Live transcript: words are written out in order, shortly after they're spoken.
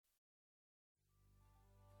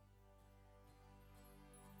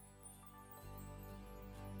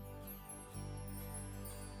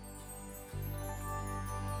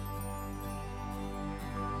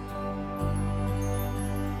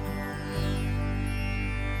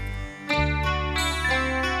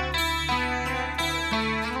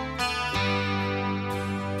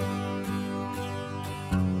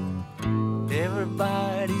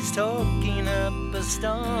always talking up a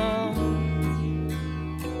storm.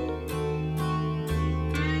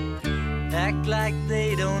 Act like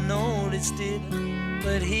they don't notice it,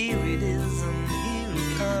 but here it is and here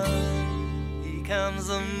it comes. Here comes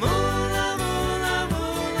the moon, the moon, the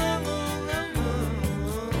moon, the moon, the moon.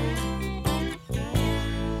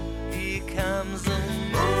 Here comes the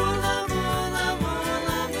moon, the moon, the moon,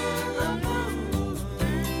 the moon, the moon.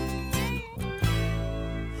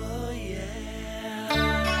 Oh yeah.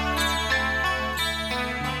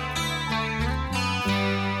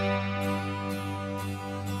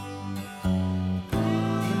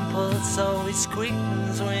 Impulse always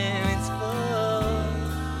quickens when it's full.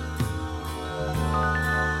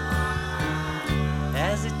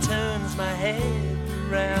 As it turns my head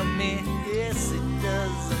around me, yes it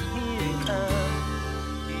does, and here it comes.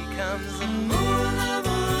 Here comes the moon, the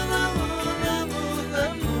moon, the moon, the moon, the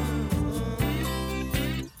moon.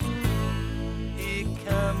 Here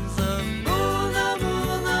comes the moon, the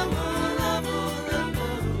moon, the moon, the moon, the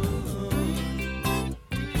moon.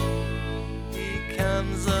 Here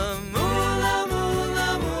comes the moon, the moon,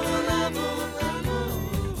 the moon, the moon, the moon.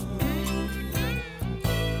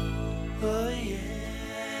 Oh yeah.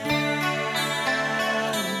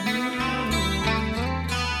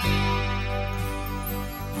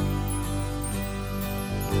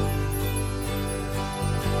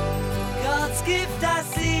 God's gift I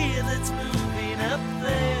see that's moving up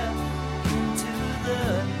there into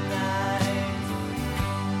the night.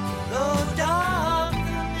 Though dark,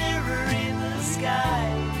 the mirror in the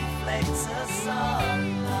sky reflects a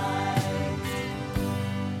sunlight.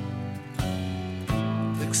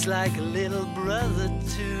 Looks like a little brother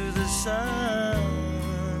to the sun,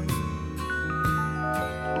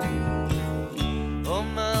 or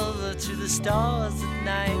mother to the stars at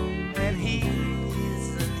night. And here it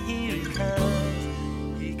is, and here it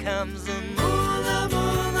comes. Here comes the moon, the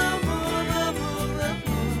moon, the moon, the moon, the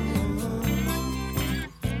moon.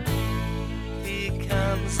 Here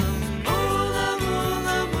comes the moon, the moon,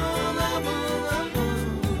 the moon, the moon, the moon.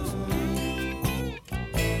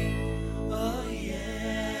 Oh yeah.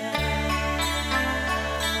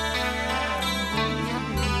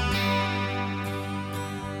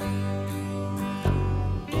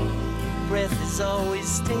 Breath is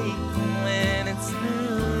always taken when it's new.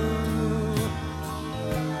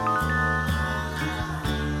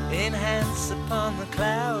 Enhance upon the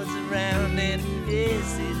clouds around it.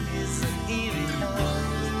 Yes, it is, and here it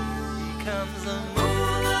comes. Here comes the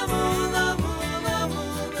moon, the moon, the moon, the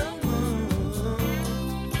moon, the moon.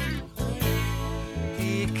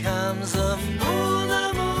 Here comes the moon,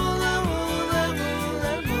 the moon, the moon, the moon,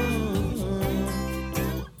 the moon.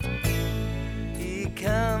 Here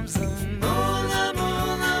comes the moon, the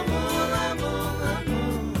moon, the moon, the moon, the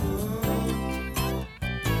moon.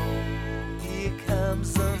 Here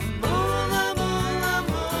comes the moon, the moon, the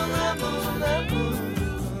moon, the moon, the moon.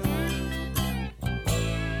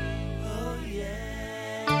 Oh yeah.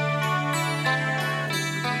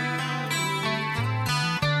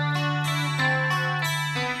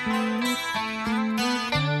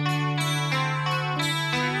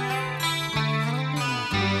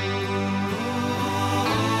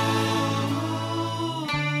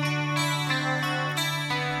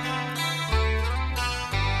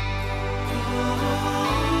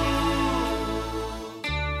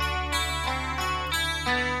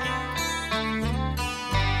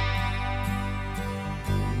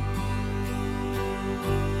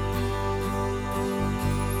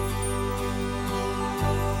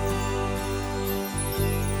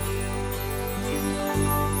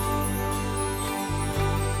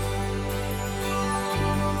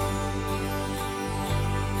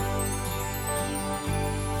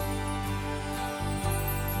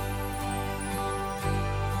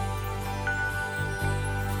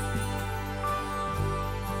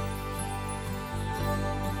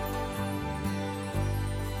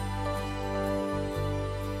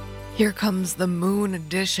 Here comes the Moon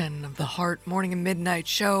edition of the Heart Morning and Midnight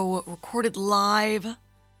Show, recorded live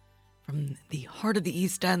from the heart of the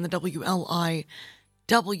East End, the WLIWLFM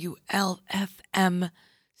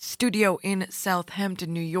studio in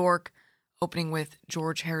Southampton, New York, opening with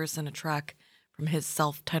George Harrison, a track from his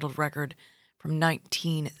self-titled record from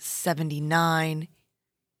 1979.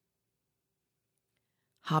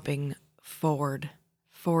 Hopping forward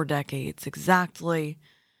 4 decades exactly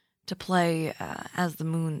to play As the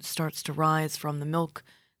Moon Starts to Rise from the Milk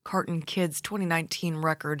Carton Kids 2019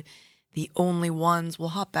 record, The Only Ones. We'll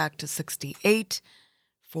hop back to 68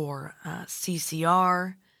 for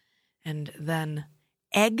CCR, and then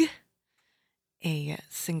Egg, a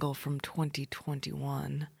single from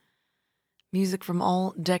 2021. Music from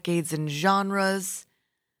all decades and genres.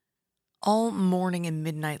 all morning and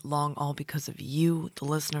midnight long, all because of you, the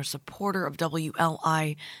listener supporter of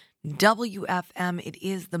WLI WFM. It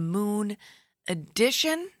is the Moon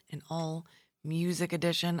edition, an all music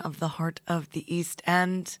edition of the Heart of the East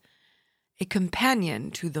End, a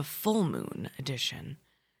companion to the Full Moon edition,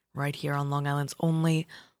 right here on Long Island's only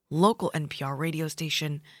local NPR radio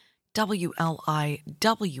station, WLI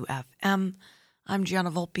WFM. I'm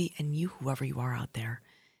Gianna Volpe, and you, whoever you are out there,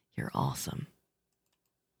 you're awesome.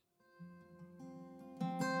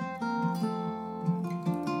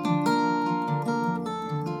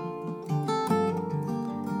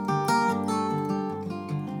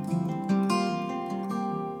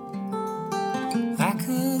 I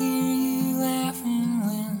could hear you laughing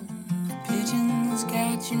when the pigeons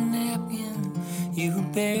got your napkin. You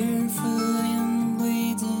were barefoot in the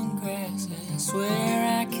blades and grass. I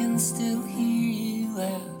swear I can still hear you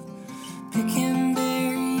laugh, picking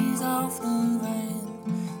berries off the vine.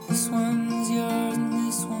 This one's yours and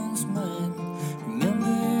this one's mine. Remember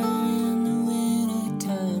in the winter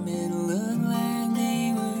time it looked like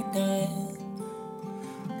they were dying.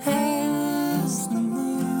 As the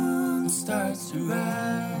moon starts to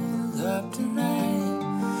rise up tonight,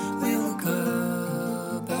 we look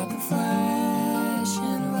up at the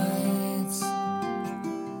flashing lights.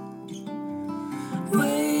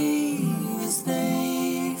 Wave as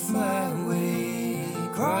they fly away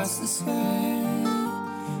across the sky.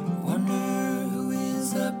 Wonder who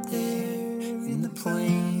is up there in the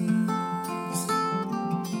plains.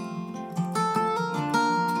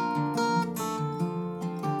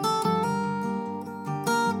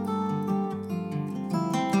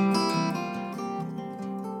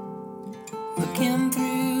 Looking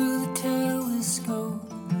through the telescope,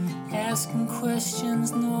 asking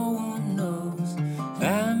questions no one knows.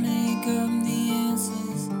 I make up the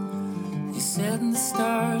answers. You said the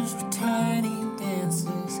stars were tiny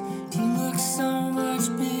dancers. You look so much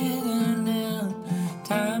bigger now.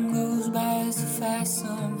 Time goes by so fast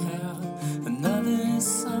somehow. Another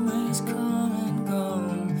summer's come and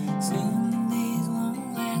gone. Soon the days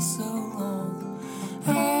won't last so long.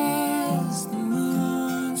 As the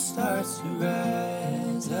moon starts to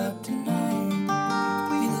rise up tonight,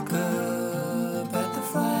 we look up at the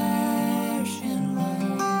flashing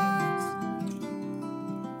lights.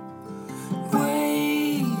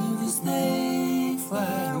 Wave as they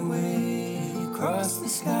fly away across the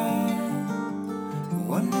sky.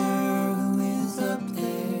 Wonder who is up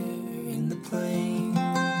there in the plains.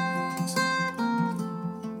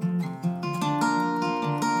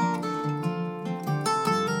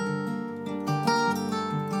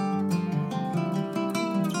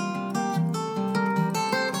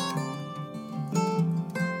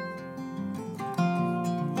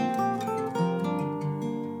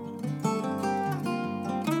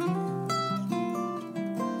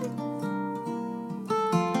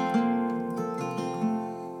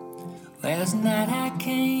 Last night I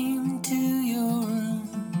came to your room.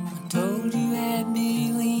 I told you I'd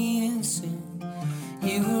be leaving soon.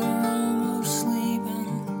 You were almost sleeping.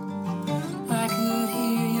 I could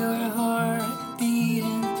hear your heart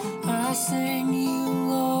beating. I sang you a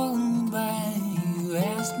lullaby. You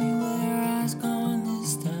asked me where I was going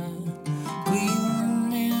this time.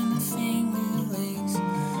 Cleveland and the Finger Lakes,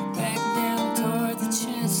 back down toward the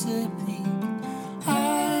Chesapeake.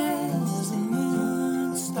 As the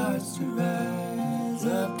moon starts to rise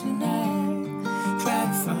up tonight, try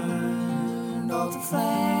to find all the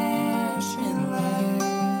flashing lights.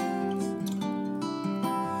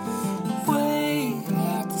 Way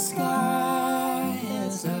out the sky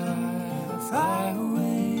as I fly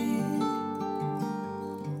away.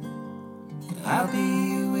 I'll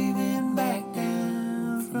be waving back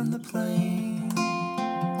down from the plane.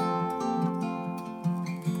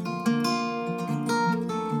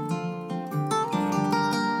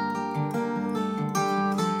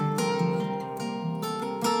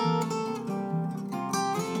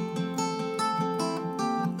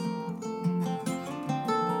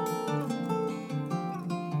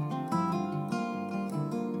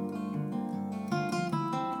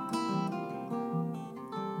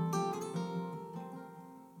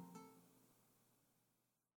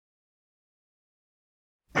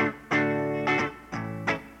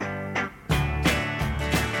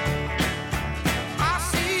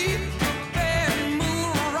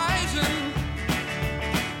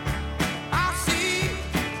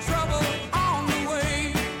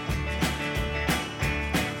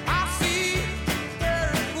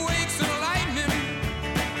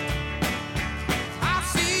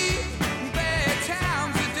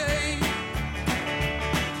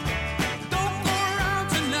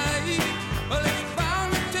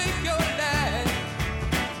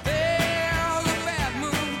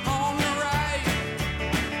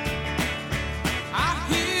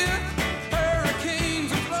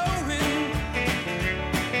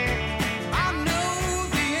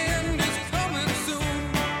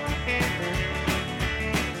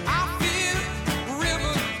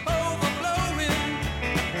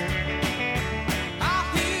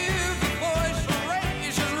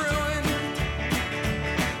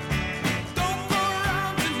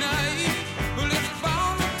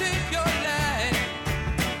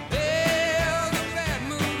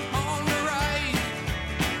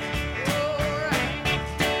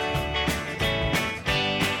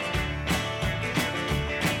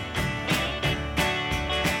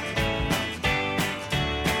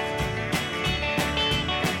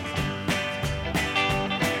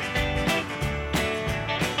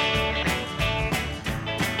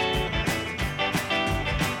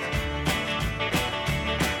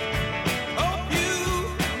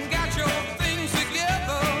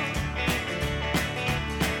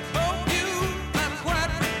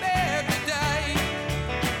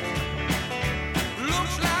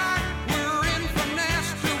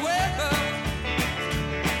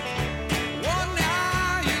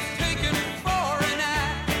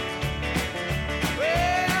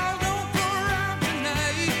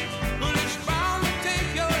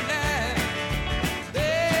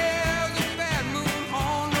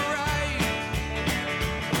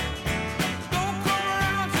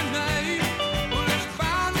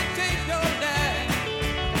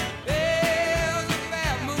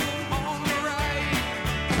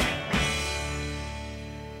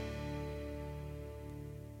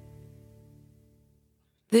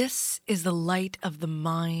 This is the light of the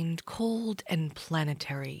mind, cold and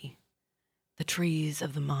planetary. The trees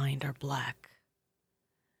of the mind are black.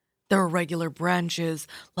 Their irregular branches,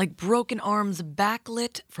 like broken arms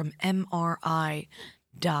backlit from MRI,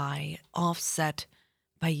 die offset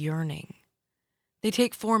by yearning. They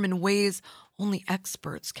take form in ways only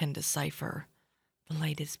experts can decipher. The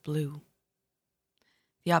light is blue.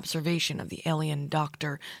 The observation of the alien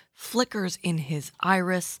doctor flickers in his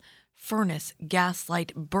iris, furnace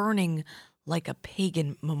gaslight burning like a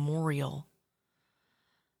pagan memorial.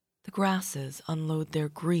 The grasses unload their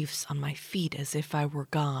griefs on my feet as if I were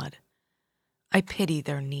God. I pity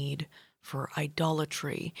their need for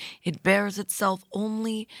idolatry. It bears itself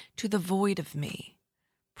only to the void of me,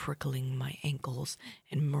 prickling my ankles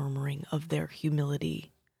and murmuring of their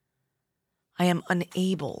humility. I am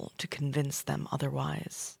unable to convince them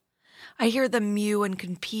otherwise. I hear them mew and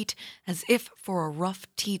compete as if for a rough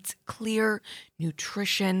teat's clear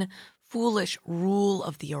nutrition, foolish rule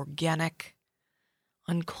of the organic,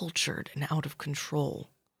 uncultured and out of control.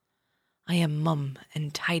 I am mum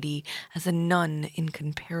and tidy as a nun in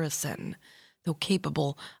comparison, though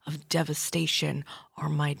capable of devastation are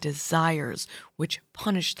my desires, which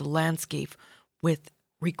punish the landscape with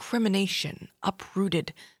recrimination,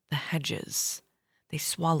 uprooted the hedges. They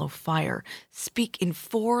swallow fire, speak in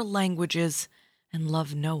 4 languages, and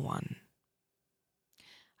love no one.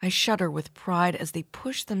 I shudder with pride as they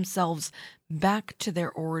push themselves back to their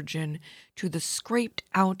origin, to the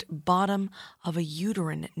scraped-out bottom of a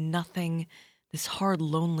uterine nothing, this hard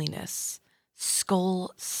loneliness,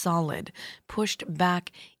 skull solid, pushed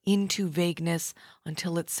back into vagueness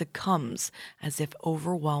until it succumbs as if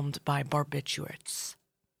overwhelmed by barbiturates.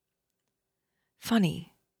 Funny.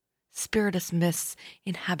 Spiritus mists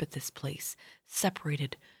inhabit this place,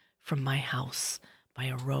 separated from my house by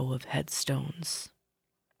a row of headstones.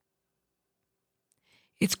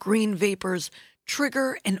 Its green vapors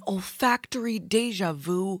trigger an olfactory deja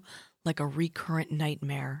vu like a recurrent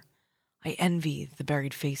nightmare. I envy the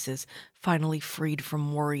buried faces, finally freed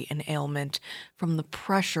from worry and ailment, from the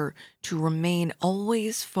pressure to remain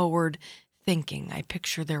always forward thinking. I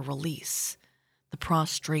picture their release, the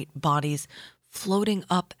prostrate bodies floating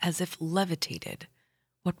up as if levitated.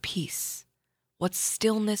 What peace, what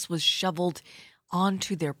stillness was shoveled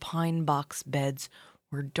onto their pine box beds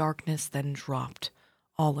where darkness then dropped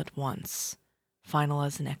all at once, final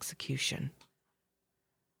as an execution.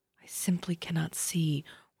 I simply cannot see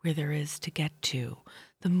where there is to get to.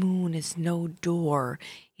 The moon is no door.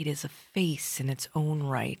 It is a face in its own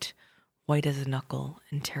right, white as a knuckle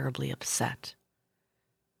and terribly upset.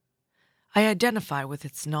 I identify with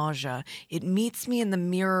its nausea. It meets me in the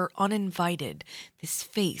mirror uninvited, this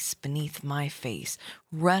face beneath my face,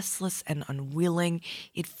 restless and unwilling.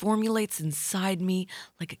 It formulates inside me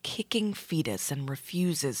like a kicking fetus and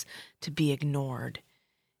refuses to be ignored.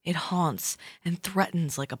 It haunts and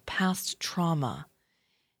threatens like a past trauma.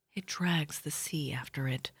 It drags the sea after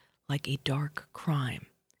it like a dark crime.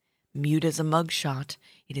 Mute as a mugshot,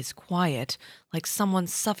 it is quiet, like someone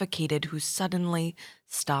suffocated who suddenly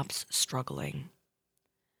stops struggling.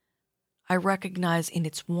 I recognize in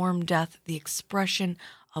its warm death the expression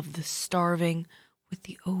of the starving with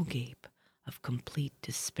the o-gape of complete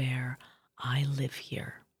despair. I live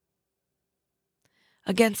here.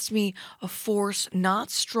 Against me, a force not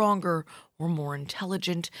stronger or more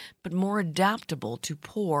intelligent, but more adaptable to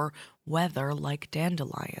poor weather like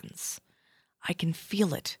dandelions. I can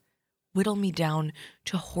feel it whittle me down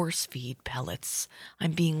to horse feed pellets.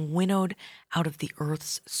 I'm being winnowed out of the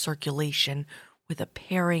earth's circulation with a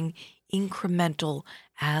pairing incremental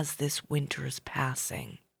as this winter's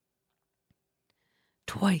passing.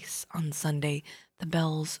 Twice on Sunday, the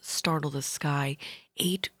bells startle the sky,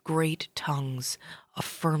 8 great tongues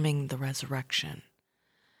affirming the resurrection.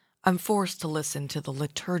 I'm forced to listen to the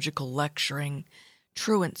liturgical lecturing,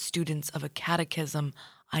 truant students of a catechism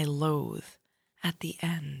I loathe. At the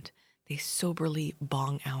end, they soberly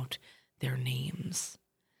bong out their names.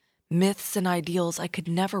 Myths and ideals I could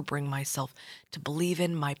never bring myself to believe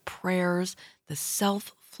in, my prayers, the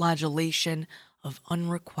self-flagellation of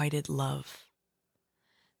unrequited love.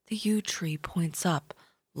 The yew tree points up.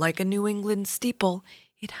 Like a New England steeple,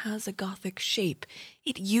 it has a Gothic shape.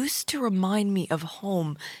 It used to remind me of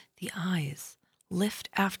home. The eyes lift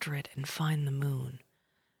after it and find the moon.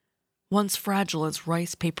 Once fragile as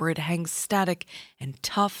rice paper, it hangs static and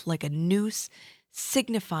tough like a noose,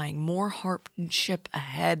 signifying more hardship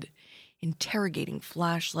ahead. Interrogating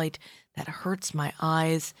flashlight that hurts my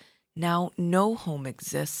eyes. Now no home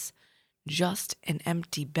exists, just an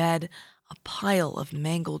empty bed, a pile of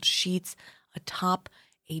mangled sheets atop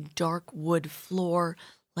a dark wood floor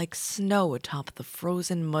like snow atop the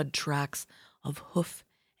frozen mud tracks of hoof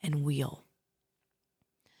and wheel.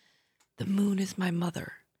 The moon is my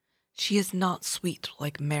mother. She is not sweet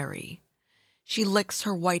like Mary. She licks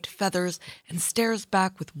her white feathers and stares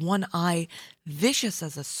back with one eye, vicious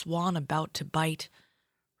as a swan about to bite.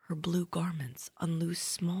 Her blue garments unloose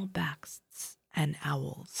small bats and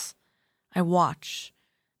owls. I watch,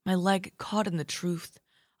 my leg caught in the truth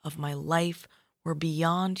of my life where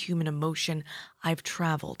beyond human emotion I've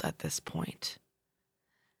traveled at this point.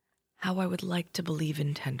 How I would like to believe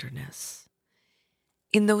in tenderness,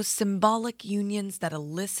 in those symbolic unions that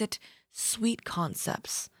elicit sweet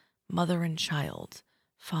concepts, mother and child,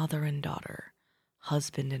 father and daughter,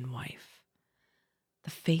 husband and wife. The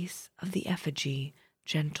face of the effigy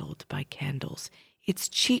gentled by candles, its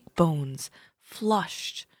cheekbones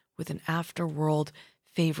flushed with an afterworld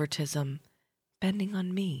favoritism, bending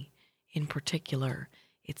on me, in particular,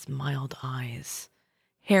 its mild eyes,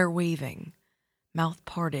 hair waving, mouth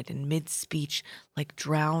parted in mid-speech like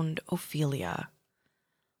drowned Ophelia.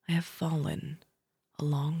 I have fallen a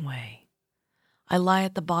long way. I lie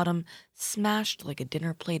at the bottom, smashed like a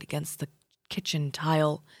dinner plate against the kitchen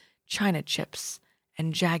tile, china chips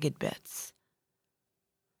and jagged bits.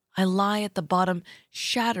 I lie at the bottom,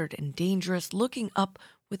 shattered and dangerous, looking up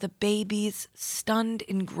with a baby's stunned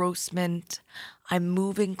engrossment. I'm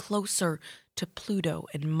moving closer to Pluto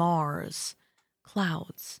and Mars.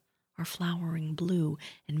 Clouds are flowering blue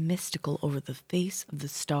and mystical over the face of the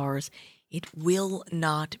stars. It will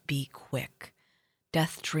not be quick.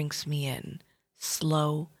 Death drinks me in,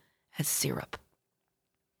 slow as syrup.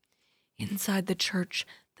 Inside the church,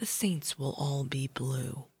 the saints will all be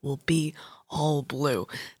blue,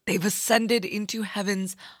 They've ascended into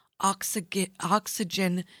heaven's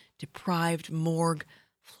oxygen-deprived morgue,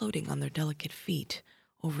 floating on their delicate feet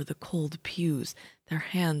over the cold pews, their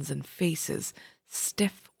hands and faces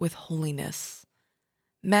stiff with holiness.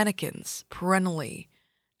 Mannequins perennially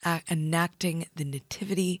enacting the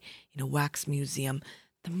nativity in a wax museum.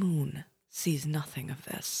 The moon sees nothing of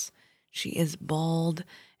this. She is bald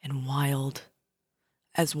and wild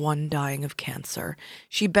as one dying of cancer.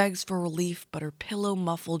 She begs for relief, but her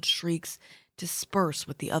pillow-muffled shrieks disperse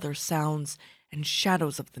with the other sounds and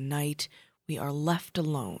shadows of the night. We are left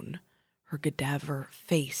alone, her cadaver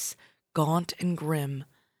face, gaunt and grim,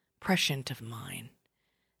 prescient of mine.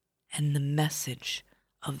 And the message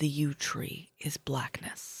of the yew tree is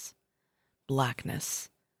blackness. Blackness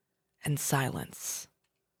and silence.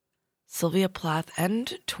 Sylvia Plath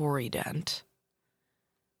and Tori Dent.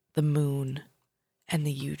 The moon and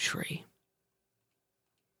the yew tree.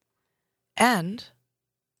 And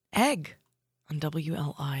Egg on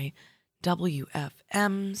WLI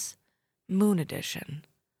WFM's Moon Edition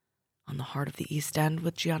on the heart of the East End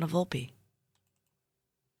with Gianna Volpe.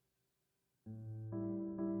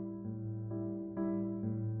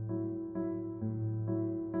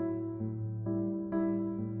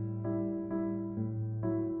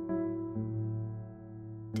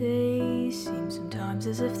 Days seem sometimes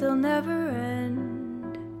as if they'll never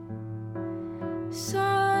end.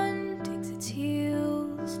 Sun digs its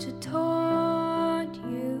heels to taunt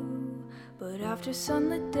you, but after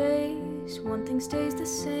sunlit days, one thing stays the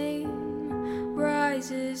same.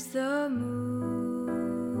 Rises the moon.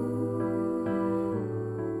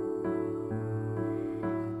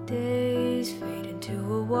 Days fade into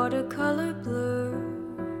a watercolor blur.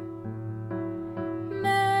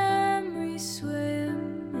 Memories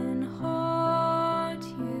swim and haunt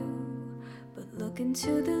you, but look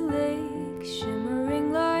into the lake,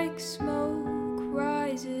 shimmering like smoke.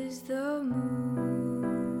 Rises the moon.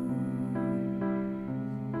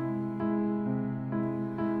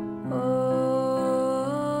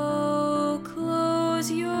 Oh,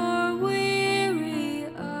 close your weary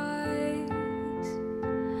eyes.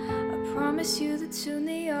 I promise you that soon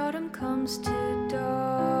the autumn comes to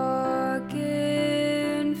darken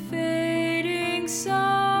fading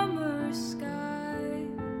summer skies.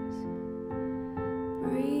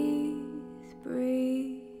 Breathe,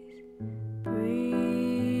 breathe, breathe.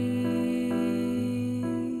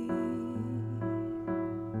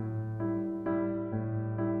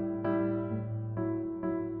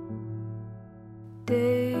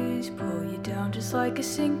 Days pull you down just like a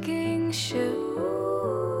sinking ship.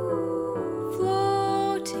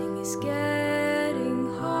 Floating is getting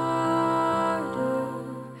harder,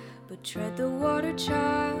 but tread the water,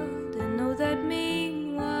 child, and know that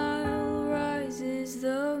meanwhile rises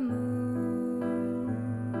the moon.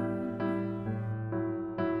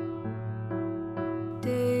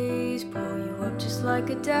 Days pull you up just like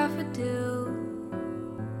a daffodil,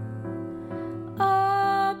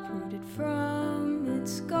 uprooted from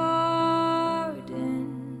its garden,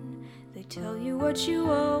 tell you what you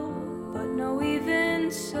owe, but no, even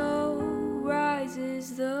so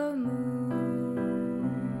rises the moon.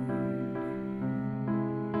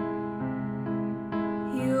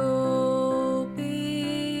 You'll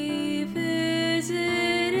be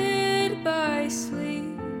visited by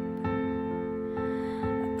sleep.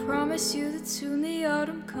 I promise you that soon the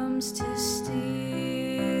autumn comes to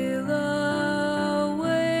steal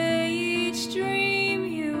away each dream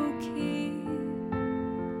you keep.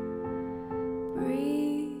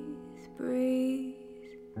 Breathe, breathe,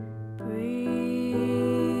 breathe.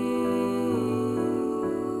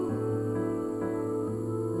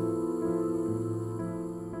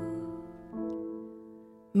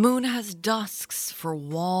 Moon has dusks for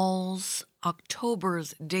walls,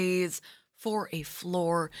 October's days for a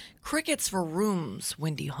floor, crickets for rooms,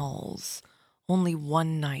 windy halls. Only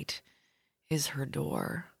one night is her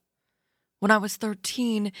door. When I was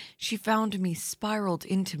 13, she found me spiraled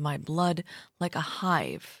into my blood like a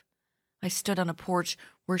hive. I stood on a porch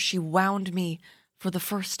where she wound me for the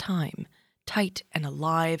first time, tight and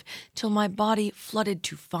alive, till my body flooded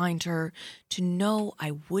to find her, to know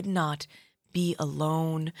I would not be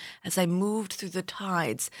alone as I moved through the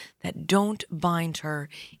tides that don't bind her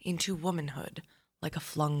into womanhood like a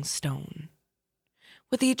flung stone.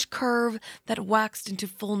 With each curve that waxed into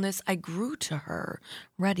fullness, I grew to her,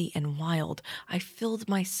 ready and wild. I filled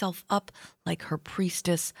myself up like her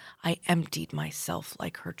priestess. I emptied myself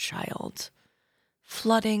like her child.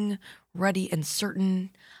 Flooding, ready and certain,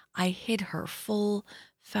 I hid her full,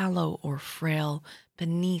 fallow or frail,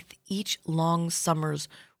 beneath each long summer's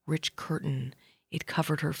rich curtain. It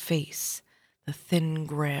covered her face, the thin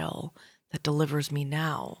grail that delivers me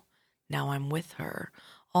now. Now I'm with her.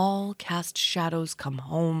 All cast shadows come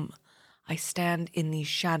home. I stand in these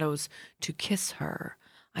shadows to kiss her.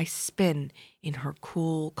 I spin in her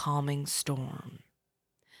cool, calming storm.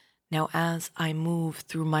 Now as I move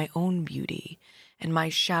through my own beauty, and my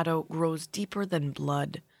shadow grows deeper than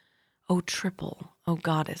blood, O triple, O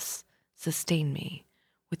goddess, sustain me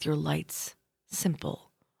with your light's simple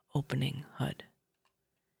opening hood.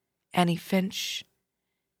 Annie Finch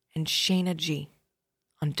and Shayna G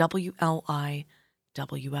on WLI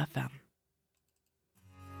WFM.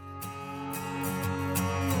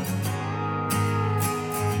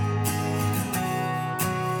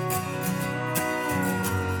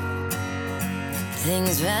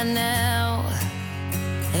 Things right now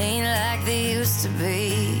ain't like they used to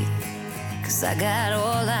be, 'cause I got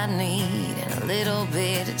all I need and a little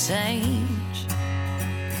bit of change.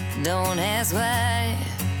 Don't ask why,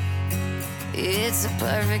 it's a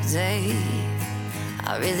perfect day.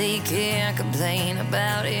 I really can't complain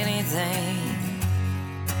about anything.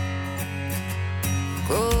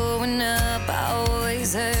 Growing up, I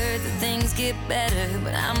always heard that things get better,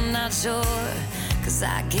 but I'm not sure, 'cause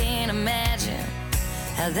I can't imagine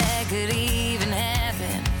how that could even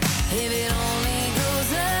happen. If it only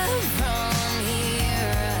goes up from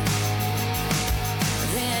here,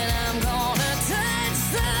 then I'm gonna touch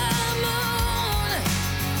the moon,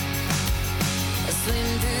 swim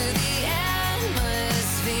through the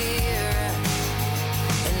atmosphere,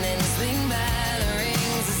 and then swing by the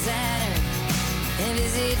rings of Saturn and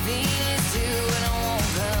visit Venus too. And I won't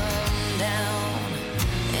come down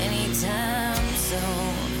anytime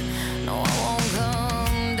soon. No, I won't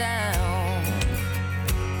come down.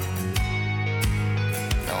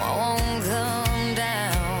 No, I won't come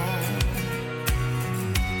down.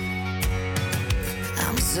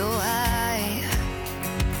 I'm so high,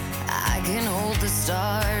 I can hold the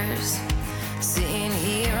stars. Sitting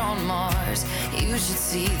here on Mars, you should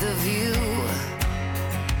see the view.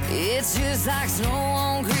 It's just like snow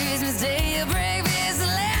on Christmas Day, a breakfast, the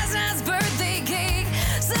last night's birthday cake.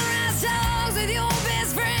 Sunrise talks with your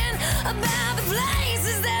best friend about the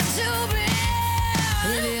places that you've been.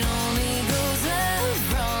 If it only goes up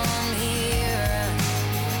from here,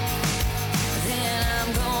 then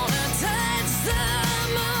I'm gonna touch the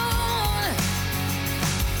moon,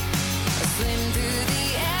 swim through the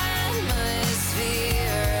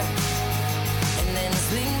atmosphere, and then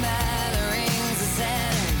swing by the rings of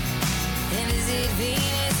Saturn and visit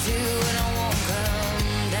Venus too. And I won't come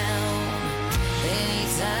down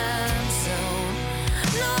anytime soon.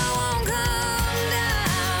 No, I won't come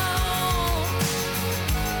down.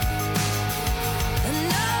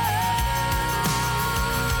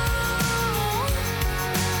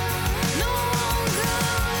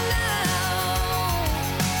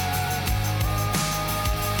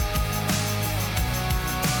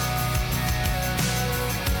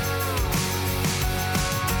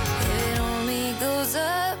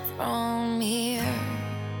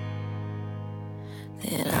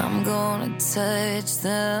 touch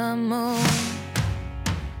the moon.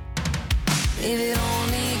 If it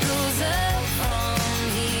only goes up from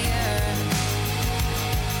here,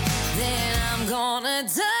 then I'm gonna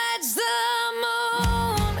touch the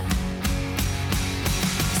moon.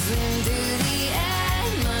 Swim through the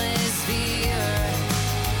atmosphere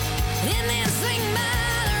and then sing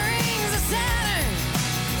by the rings of Saturn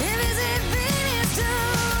and visit Venus too.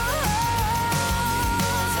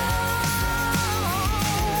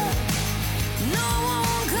 No one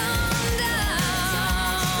will come down.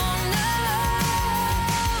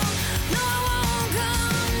 No one will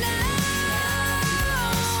come down.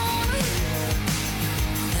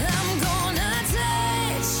 I'm gonna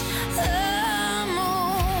touch the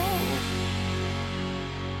moon.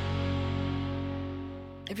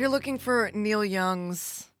 If you're looking for Neil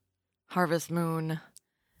Young's Harvest Moon,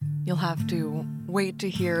 you'll have to wait to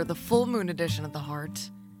hear the full moon edition of The Heart.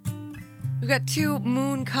 We've got two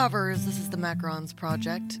moon covers. This is the Macarons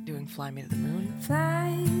Project doing Fly Me to the Moon.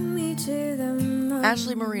 Fly me to the moon.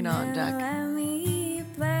 Ashley Marina on deck. Let me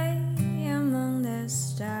play among the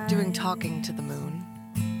stars. Doing Talking to the Moon.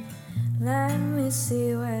 Let me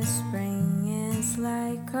see what spring is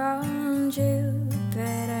like on Jupiter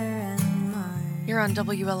and Mars. Here on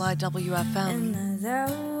WLIWFM. In other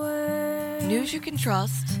words, News you can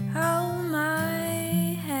trust hold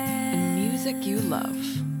my hand. and music you love.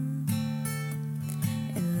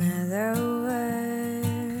 In other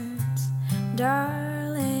words,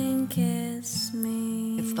 darling, kiss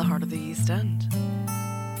me. It's the Heart of the East End.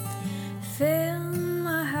 Fill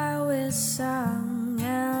my heart with song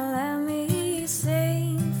and let me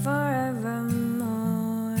sing forevermore.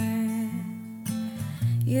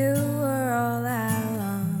 You were all I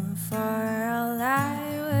long for, all I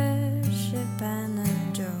worship and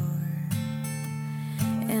adore.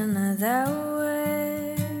 In other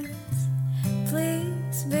words,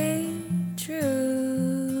 please be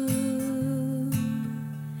true.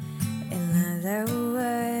 In other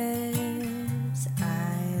words, I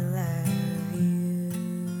love you.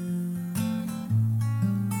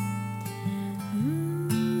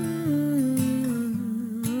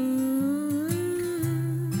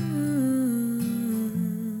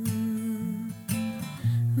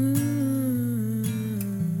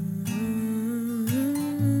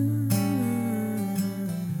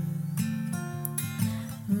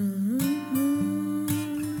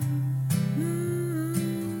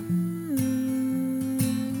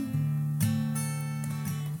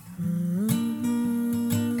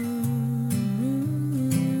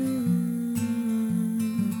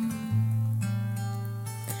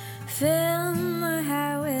 Fill my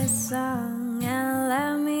heart with song and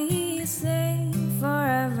let me sing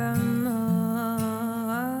forevermore.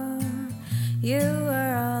 You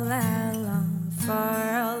are all I long for,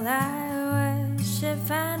 all I worship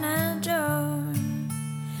and adore.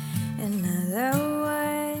 In other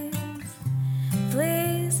words,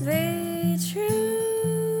 please be true.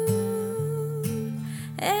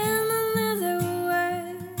 In other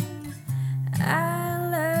words, I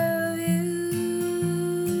love you.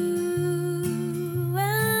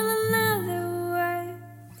 In other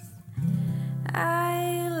words,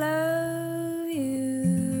 I love you.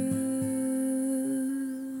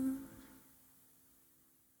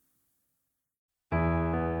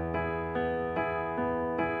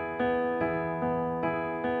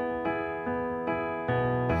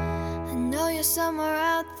 I know you're somewhere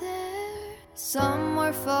out there,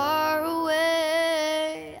 somewhere far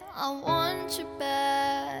away. I want you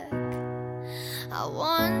back. I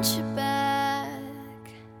want you back.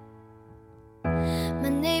 My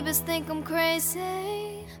neighbors think I'm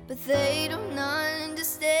crazy, but they don't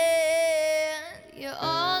understand. You're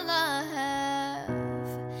all I have.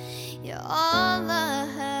 You're all I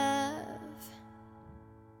have.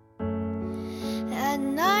 At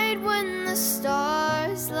night when the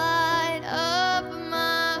stars light up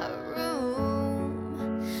my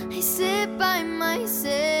room, I sit by myself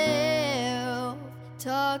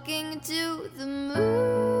talking to the moon,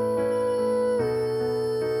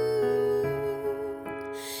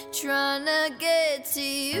 trying to get to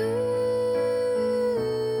you.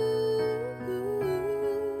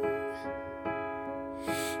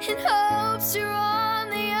 In hopes you're on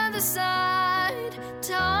the other side,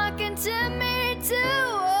 talking to me too.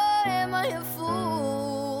 Or am I a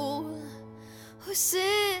fool who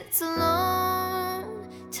sits alone,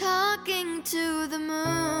 talking to the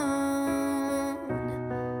moon?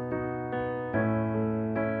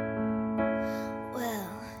 Well,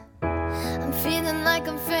 I'm feeling like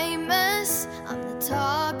I'm famous. I'm the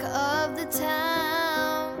talk of the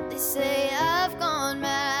town. They say I've gone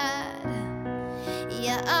mad.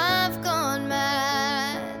 Yeah, I've gone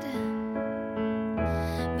mad.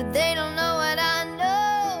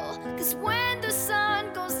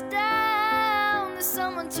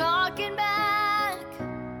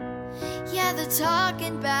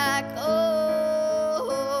 talking back.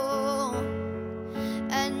 Oh,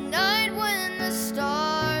 at night when the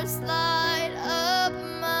stars light up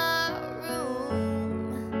my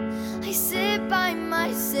room, I sit by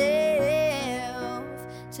myself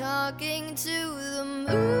talking to the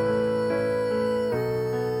moon,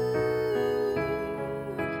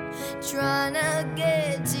 trying to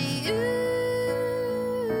get to you.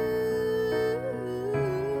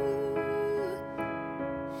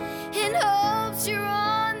 In hopes you're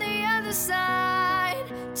on the other side,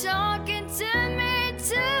 talking to me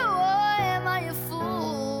too. Or am I a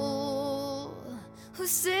fool who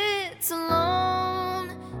sits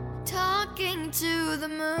alone, talking to the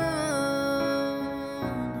moon?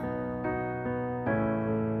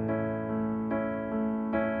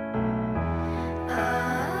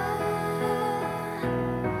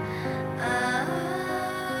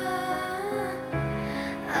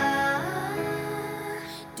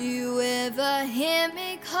 Do you ever hear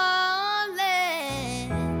me calling?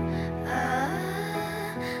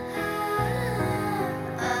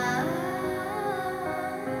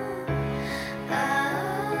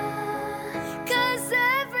 'Cause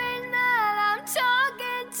every night I'm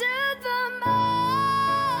talking to the moon,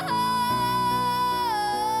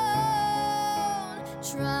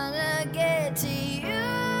 trying to get to you.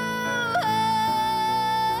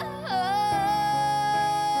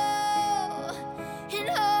 In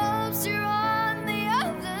hopes you're on the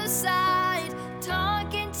other side,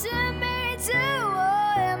 talking to me too.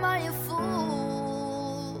 Or am I a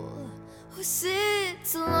fool who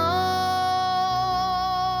sits alone,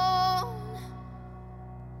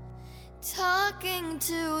 talking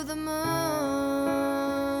to the moon?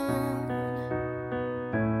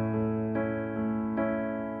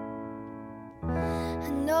 I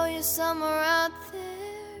know you're somewhere out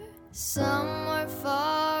there, somewhere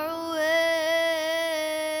far away.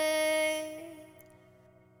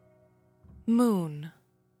 Moon,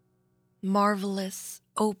 marvelous,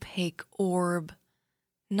 opaque orb,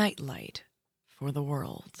 nightlight for the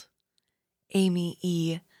world. Amy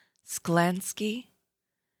E. Sklansky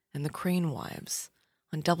and the Crane Wives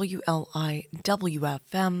on WLIWFM's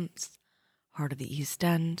Heart of the East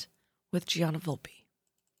End with Gianna Volpe.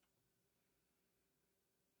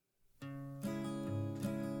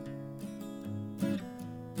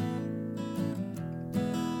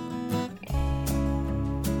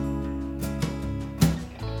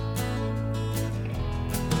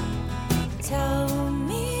 Tell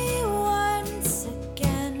me once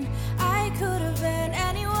again, I could have been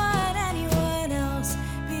anyone else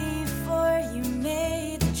before you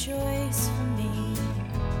made the choice for me.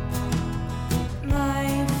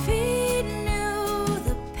 My feet knew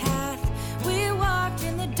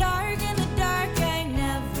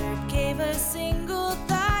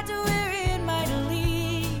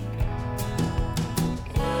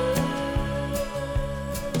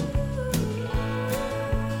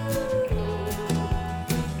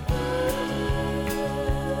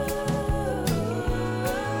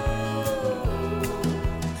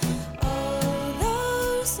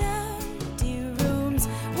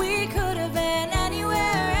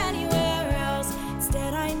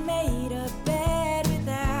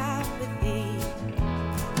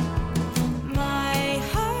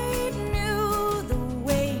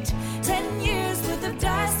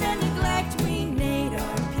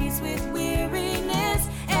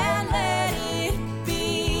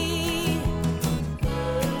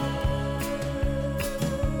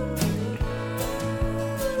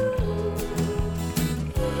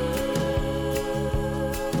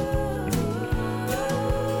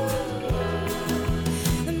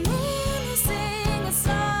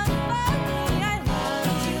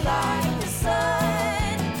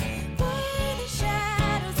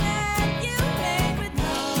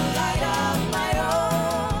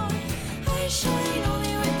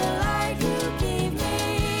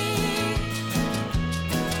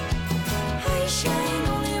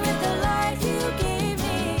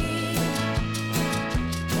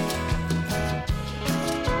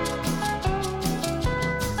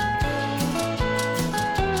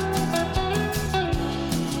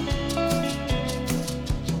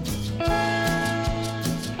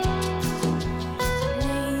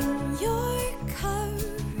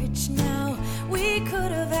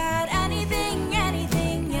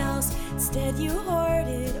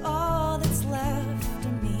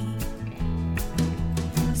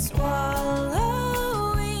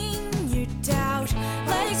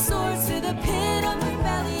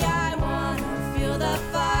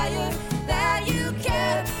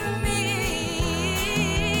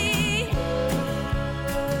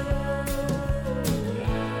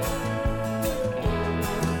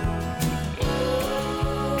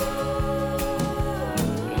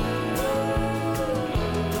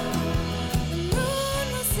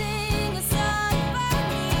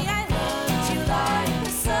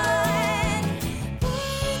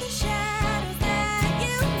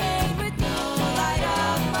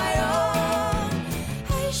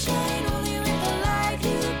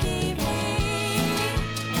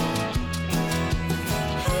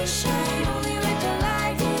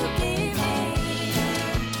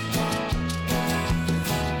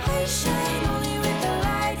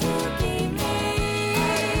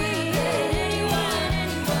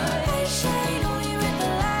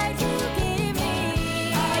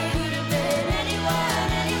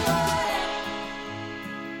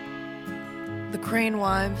Crane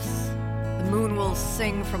Wives, The Moon Will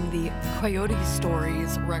Sing from the Coyote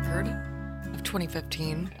Stories record of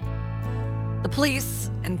 2015. The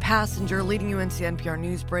Police and Passenger leading you into the NPR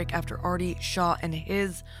news break after Artie Shaw and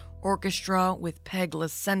his orchestra with Peg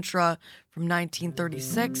LaCentra from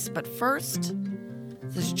 1936. But first,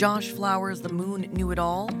 this is Josh Flowers, The Moon Knew It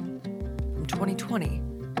All from 2020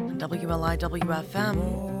 on WLIW-FM.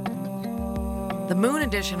 The Moon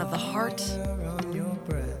edition of The Heart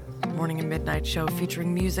Morning and Midnight Show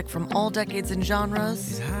featuring music from all decades and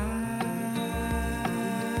genres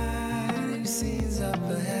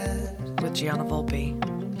with Gianna Volpe.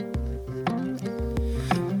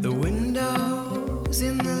 The windows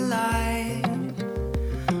in the light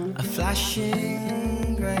are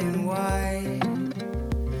flashing gray and white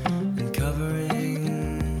and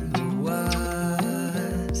covering the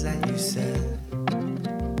words that you said.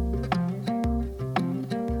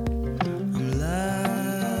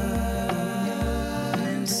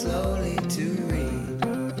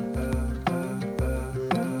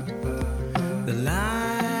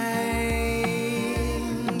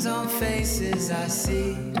 I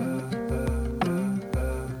see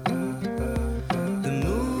the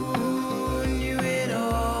moon knew it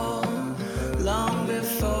all long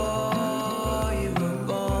before you were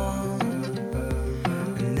born,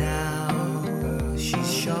 and now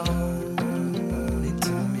she's shown it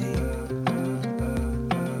to me.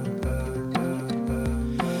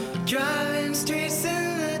 Driving streets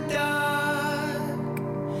in the dark,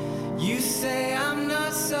 you say I'm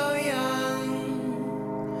not so young.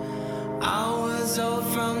 I was old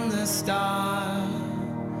from the start,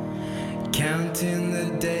 counting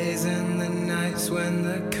the days and the nights when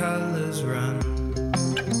the colors run.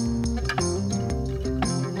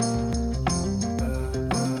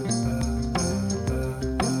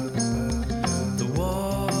 The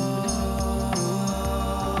water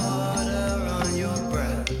on your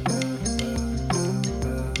breath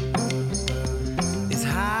is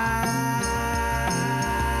high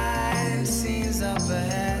and seems up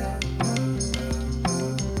ahead.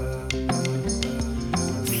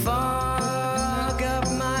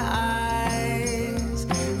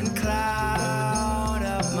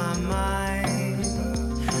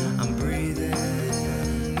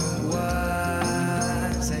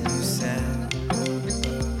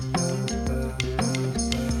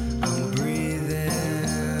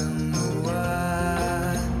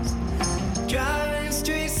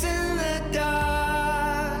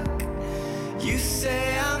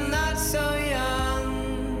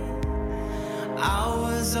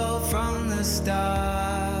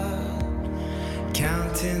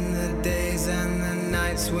 Counting the days and the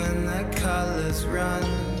nights when the colors run.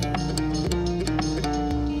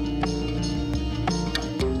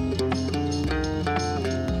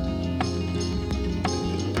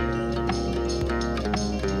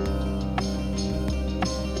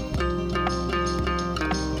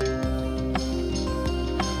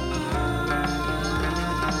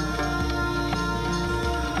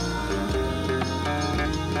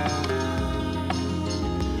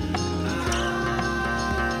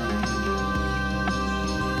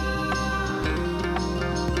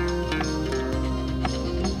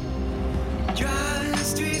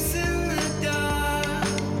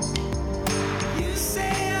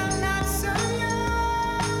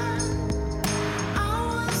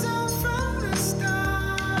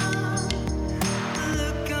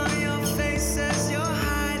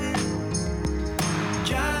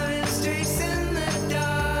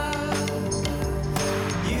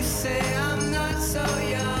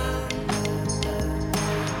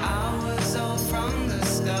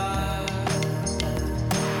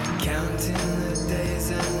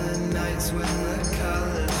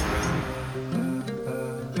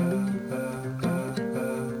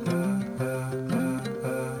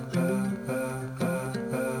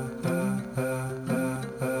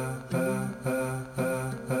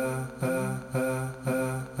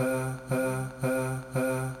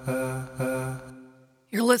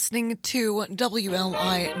 Listening to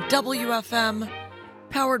WLIW-FM,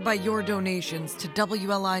 powered by your donations to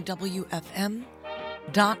WLIWFM.org.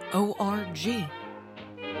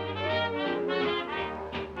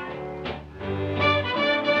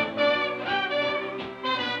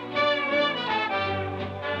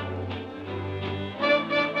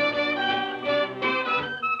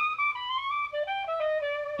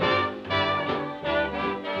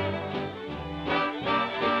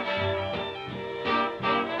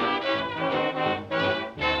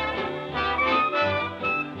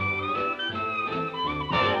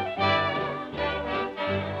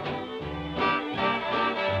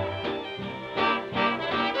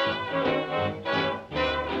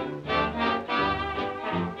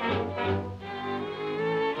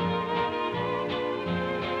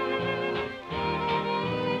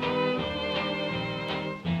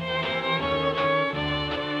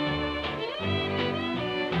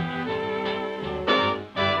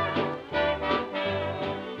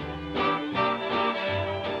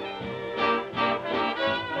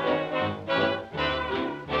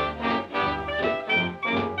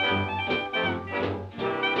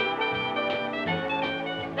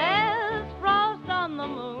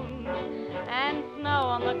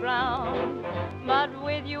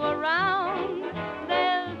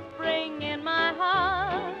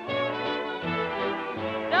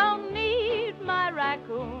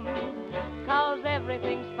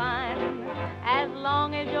 everything's fine. As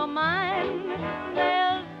long as you're mine,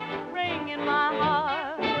 there's spring in my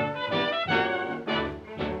heart.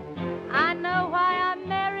 I know why I'm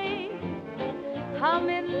merry, hum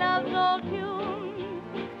in love's old tune.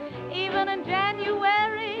 Even in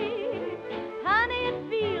January, honey, it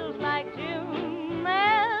feels like June.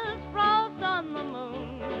 There's frost on the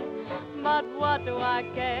moon, but what do I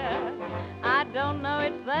care? I don't know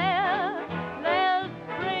it's there. There's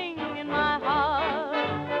spring in my heart.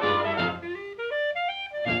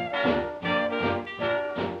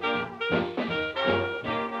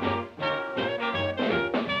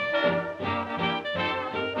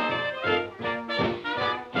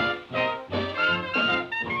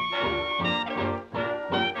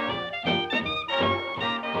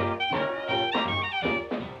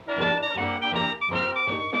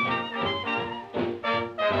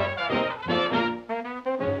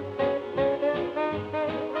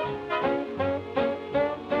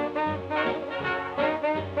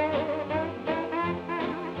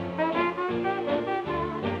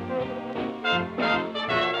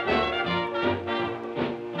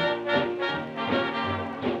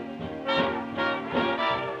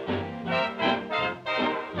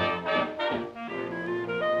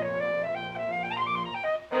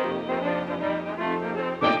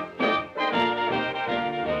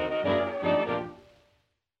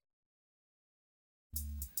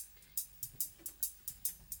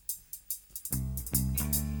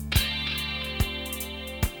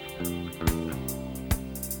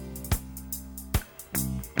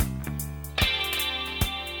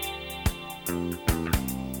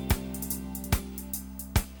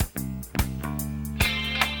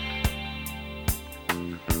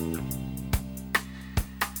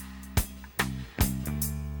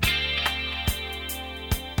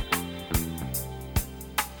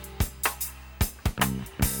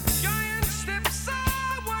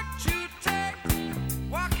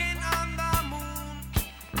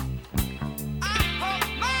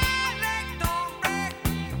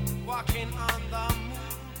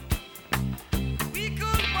 We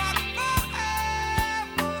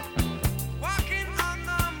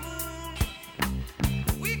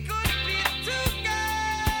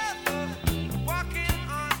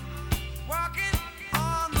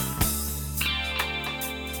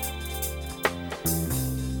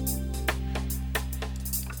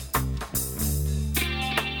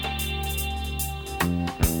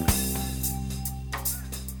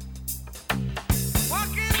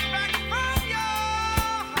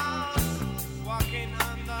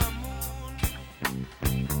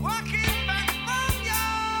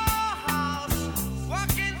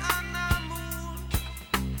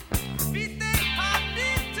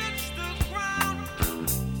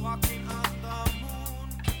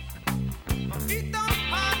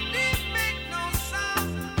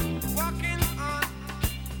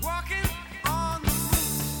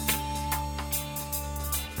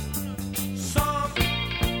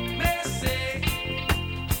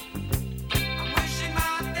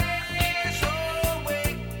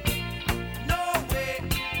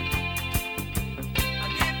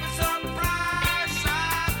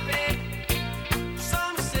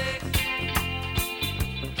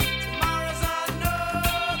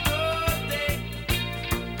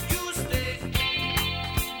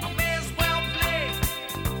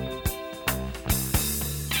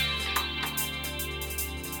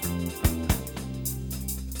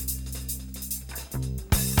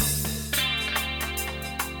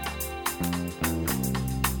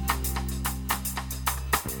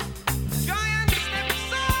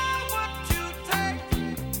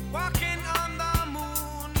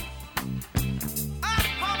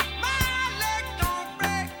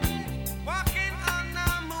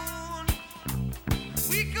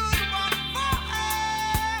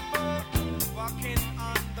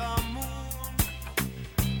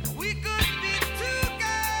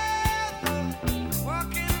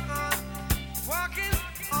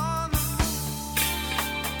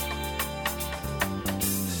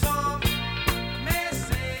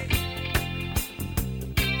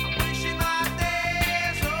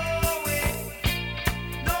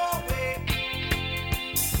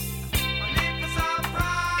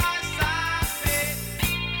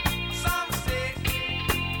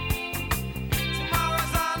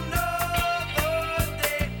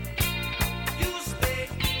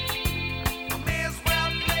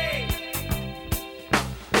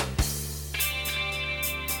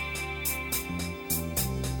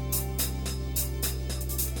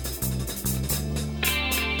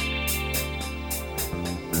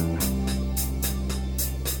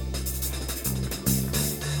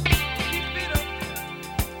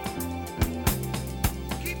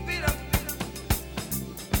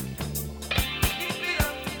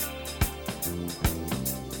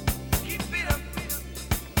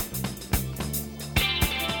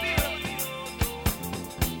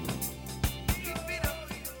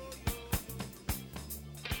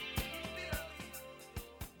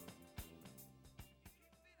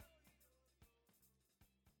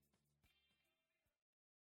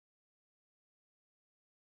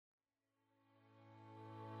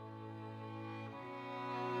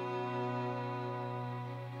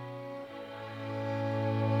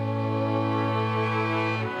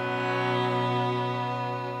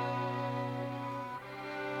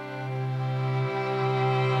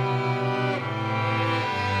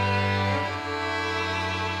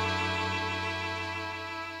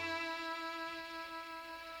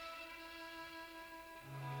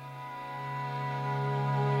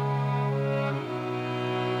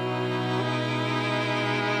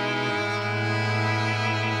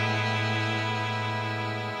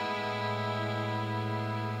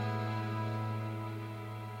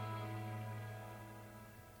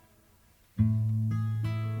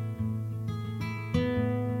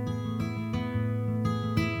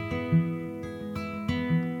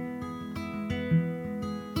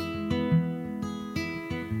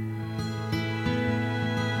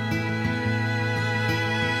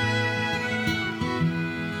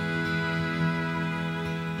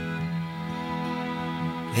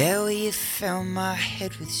Where you fill my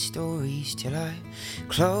head with stories till I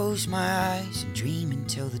close my eyes and dream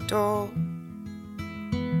until the dawn.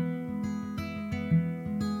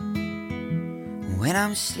 When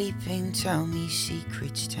I'm sleeping, tell me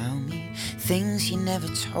secrets, tell me things you never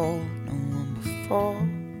told no one before.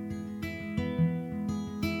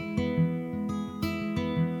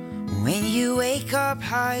 When you wake up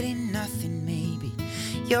hiding nothing, maybe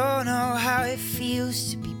you'll know how it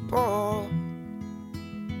feels to be bored.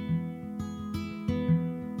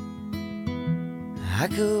 I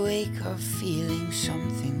could wake up feeling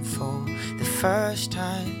something for the first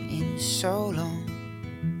time in so long.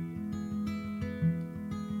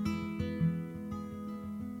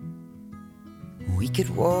 We could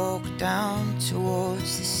walk down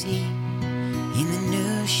towards the sea in the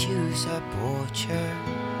new shoes I bought you.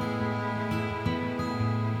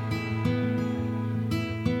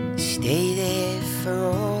 Stay there for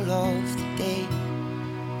all of the day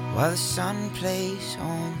while the sun plays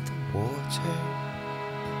on the water.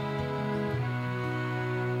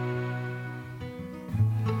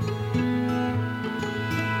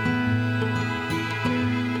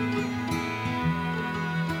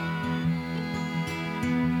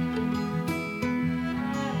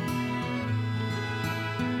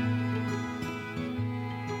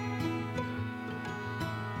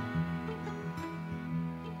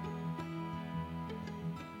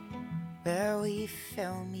 Where you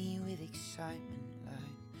fill me with excitement, like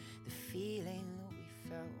the feeling that we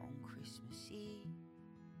felt on Christmas Eve.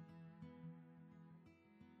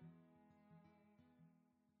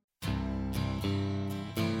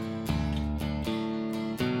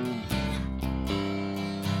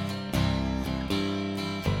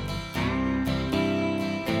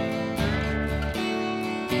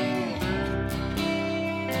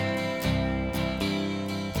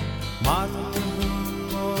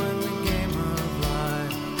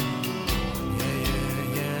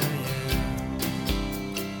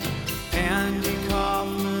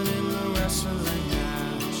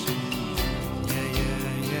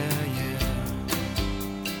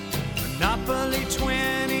 Monopoly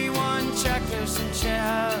 21 checkers and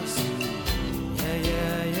chess.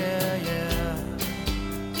 Yeah.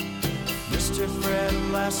 Mr. Fred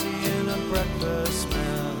Lassie in a breakfast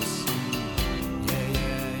mess. Yeah.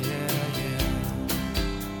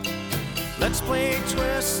 Let's play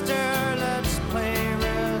Twister, let's play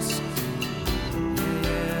Risk.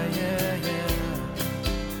 Yeah.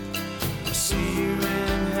 I'll see you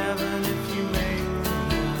in heaven if you make the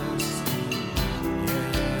list. Yeah.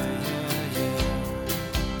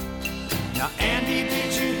 Now, Andy,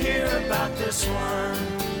 did you hear about this one?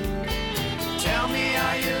 Tell me,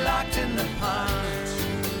 are you locked in the punch?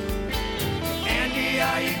 Andy,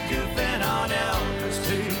 are you goofing on Elvis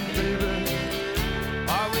too, baby?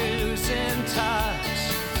 Are we losing touch?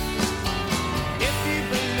 If you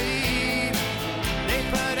believe they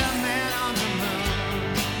put a man on the moon,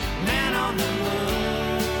 man on the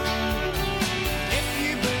moon. If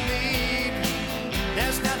you believe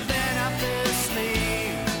there's nothing up his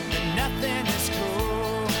sleeve, then nothing is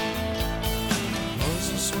cool.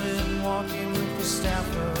 Moses went walking with the staff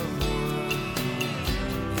of wood.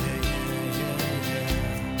 Yeah.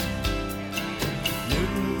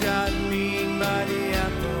 Newton got mean by the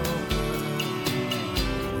apple.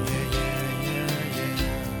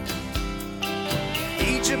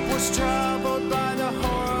 Egypt was troubled by the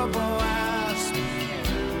horrible asp.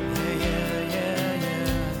 Yeah.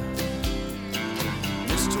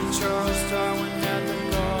 Mr. Charles Darwin had the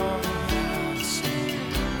golden hats.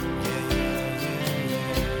 Yeah.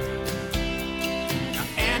 Now,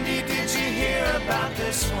 Andy, did you hear about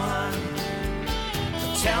this one?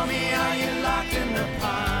 Tell me, are you locked in the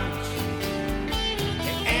punch?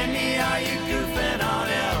 Hey, Andy, are you goofing on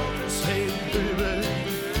Elvis? Hey, baby,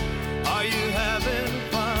 are you having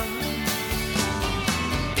fun?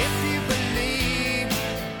 If you believe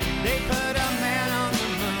they put a man on the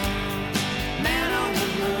moon, man on the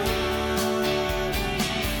moon.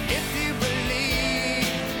 If you believe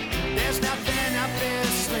there's nothing up his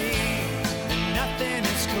sleeve, then nothing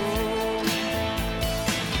is cool.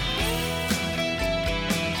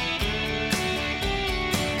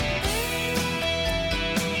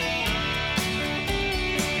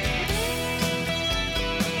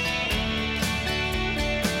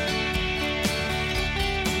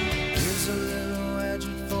 Here's a little edge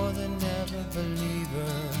for the never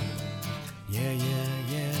believer. Yeah.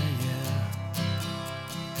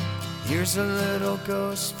 Here's a little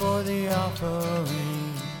ghost for the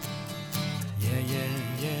offering. Yeah.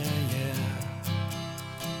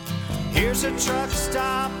 Here's a truck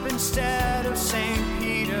stop instead of St.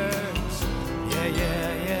 Peter's. Yeah.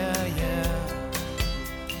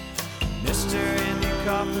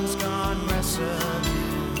 coffin's gone resolute.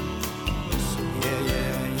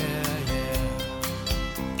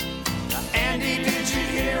 Now, Andy, did you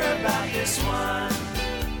hear about this one?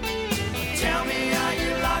 Tell me, are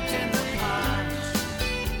you locked in the pines?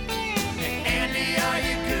 Hey, Andy, are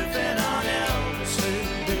you goofing on Elvis? Hey,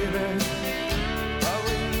 baby, are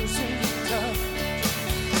we losing tough?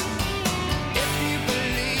 If you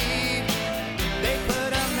believe they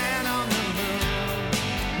put a man on the moon,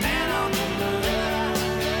 man on the moon.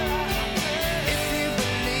 If you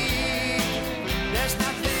believe there's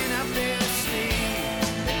nothing up their sleeve,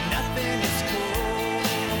 that nothing is cool.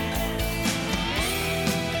 If you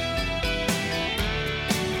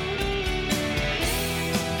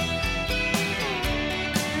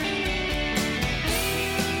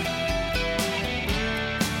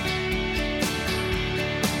believe they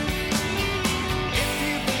put a man on the moon,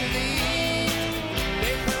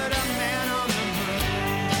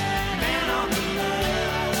 man on the moon.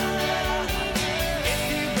 If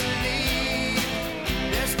you believe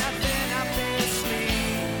there's nothing up their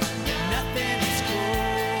sleeve, that nothing is cool.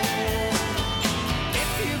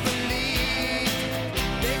 If you believe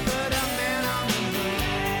they put a man on the moon,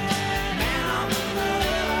 man on the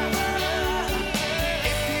moon.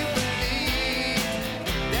 If you believe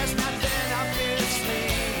there's nothing up their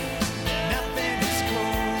sleeve, that nothing is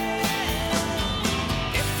cool.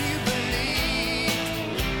 If you believe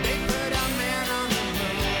they put a man on the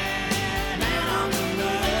moon, man on the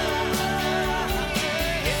moon.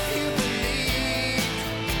 If you believe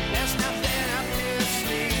there's nothing up their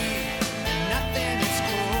sleeve, that nothing is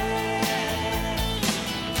cool.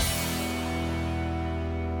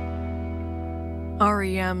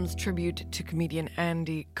 REM's tribute to comedian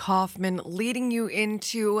Andy Kaufman, leading you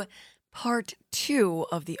into part 2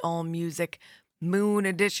 of the All Music Moon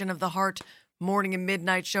edition of the Heart Morning and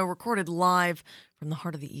Midnight Show, recorded live from the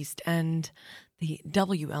heart of the East End, the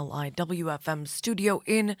WLI WFM studio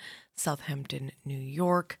in Southampton, New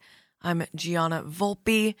York. I'm Gianna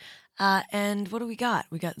Volpe, and what do we got?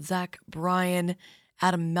 We got Zach Bryan,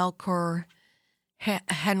 Adam Melcher,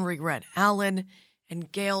 Henry Red Allen,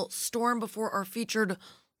 and Gail Storm before our featured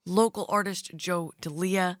local artist Joe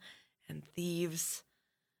D'Elia and Thieves.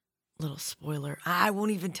 Little spoiler, I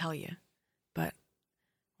won't even tell you, but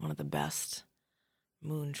one of the best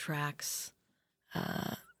Moon tracks,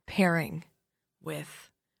 pairing with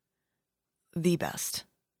the best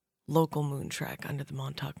local Moon track, Under the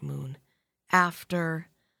Montauk Moon. After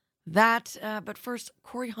that, but first,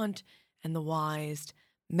 Corey Hunt and the Wise,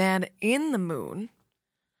 Man in the Moon,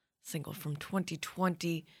 single from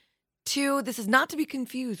 2022. This is not to be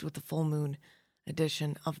confused with the full moon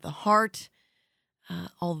edition of The Heart,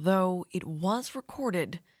 although it was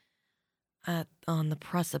recorded on the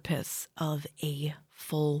precipice of a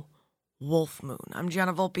full wolf moon. I'm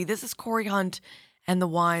Gianna Volpe. This is Corey Hunt and the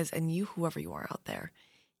Wise, and you, whoever you are out there,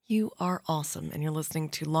 you are awesome, and you're listening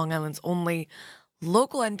to Long Island's only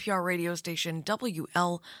local NPR radio station,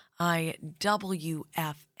 WLIWFM.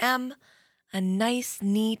 A nice,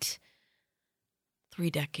 neat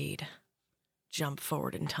 3-decade jump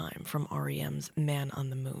forward in time from REM's Man on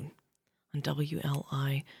the Moon on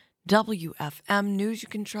WLI WFM. News you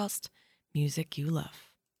can trust, music you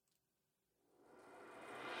love.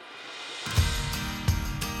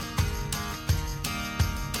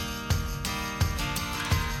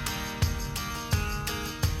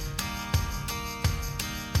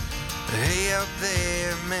 Hey up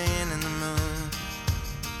there, man in the moon,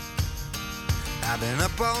 I've been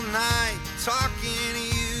up all night talking to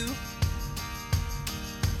you.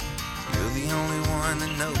 You're the only one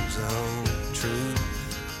that knows the whole truth.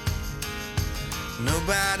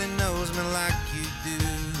 Nobody knows me like you do.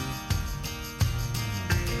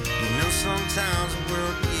 You know sometimes the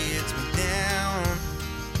world gets me down.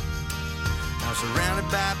 I'm surrounded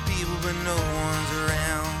by people but no one's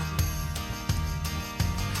around.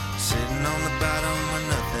 Sitting on the bottom with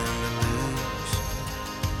nothing to lose.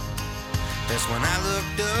 That's when I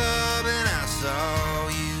looked up and I saw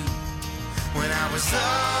you. When I was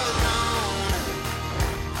all alone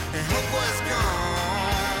and hope was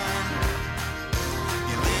gone,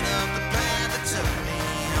 you lit up the path that took me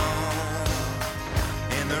home.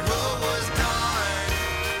 And the road was dark,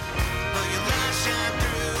 but your light shined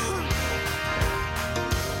through.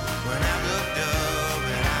 When I looked up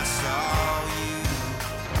and I saw you.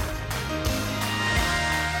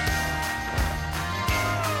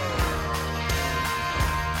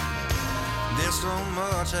 There's so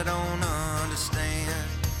much I don't understand.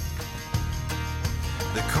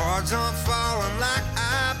 The cards aren't falling like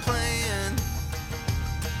I planned.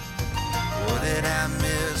 What did I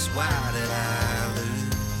miss? Why did I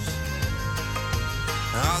lose?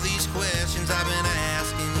 All these questions I've been asking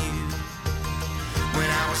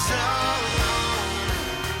was so alone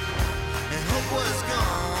and hope was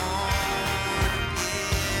gone.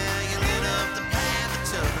 Yeah, you lit up the path that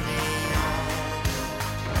took me home,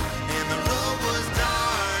 and the road was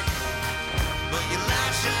dark, but your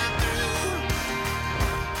light shined through.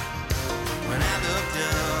 When I looked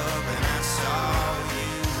up and I saw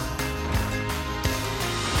you.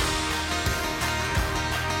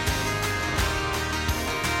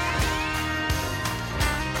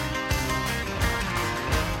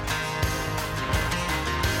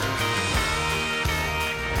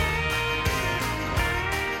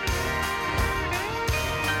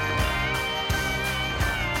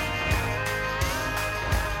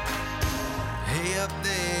 Hey up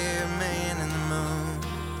there, man in the moon,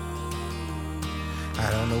 I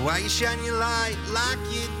don't know why you shine your light like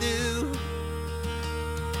you do,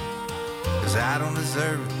 'cause I don't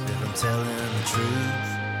deserve it if I'm telling the truth.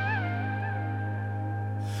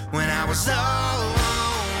 When I was all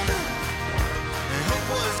alone and hope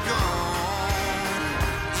was gone,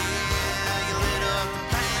 yeah, you lit up the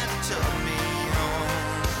path that took me home,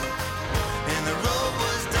 and the road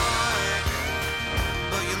was dark,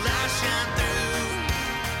 but your light shined through.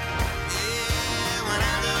 Yeah, when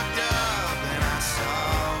I looked up and I saw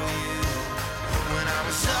you. When I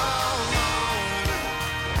was so alone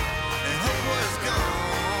and hope was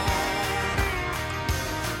gone,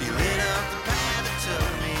 you lit up the path that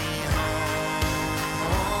took me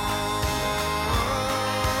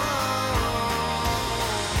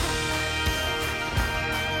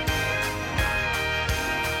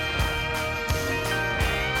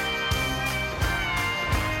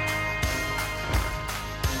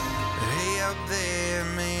there,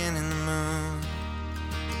 man in the moon,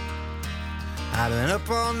 I've been up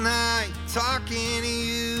all night talking to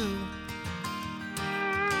you.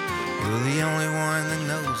 You're the only one that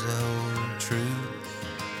knows the whole truth,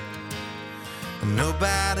 and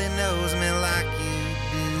nobody knows me like you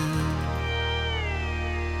do.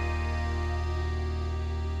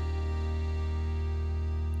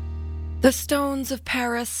 The stones of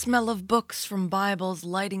Paris smell of books from Bibles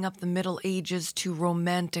lighting up the Middle Ages to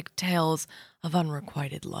romantic tales of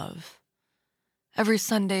unrequited love. Every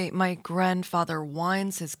Sunday, my grandfather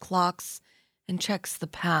winds his clocks and checks the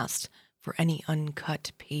past for any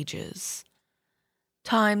uncut pages.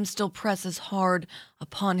 Time still presses hard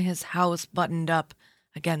upon his house buttoned up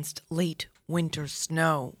against late winter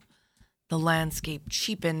snow. The landscape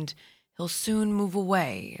cheapened, he'll soon move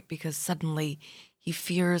away because suddenly he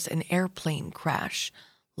fears an airplane crash,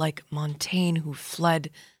 like Montaigne who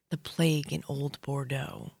fled the plague in old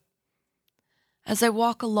Bordeaux. As I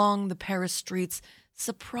walk along the Paris streets,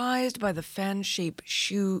 surprised by the fan-shaped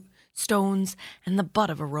stones and the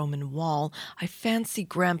butt of a Roman wall, I fancy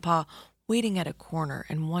Grandpa waiting at a corner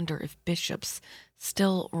and wonder if bishops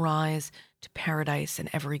still rise to paradise and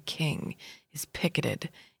every king is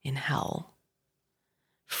picketed in hell.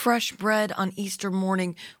 Fresh bread on Easter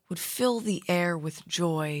morning would fill the air with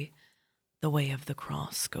joy. The way of the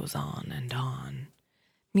cross goes on and on.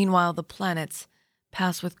 Meanwhile, the planets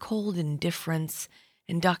pass with cold indifference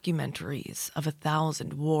and documentaries of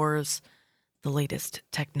 1,000 wars. The latest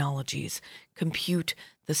technologies compute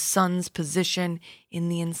the sun's position in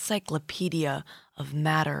the encyclopedia of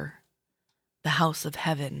matter. The house of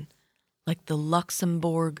heaven, like the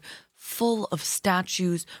Luxembourg, full of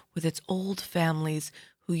statues with its old families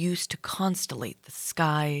who used to constellate the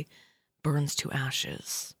sky, burns to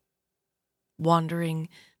ashes. Wandering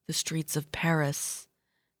the streets of Paris,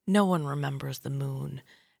 no one remembers the moon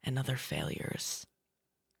and other failures.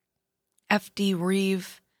 F.D.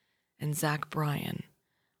 Reeve and Zach Bryan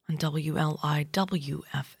on WLIW-FM's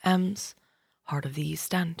Heart of the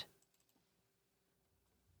East End.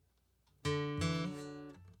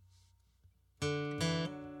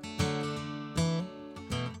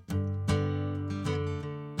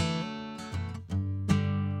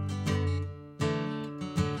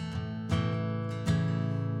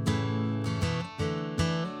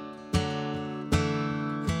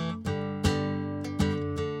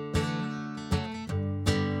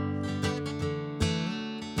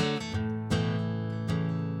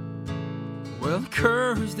 Well, the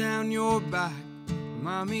curves down your back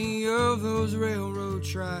remind me of those railroad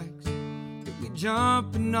tracks that we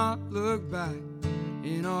jump and not look back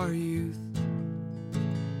in our youth.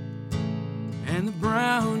 And the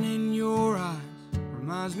brown in your eyes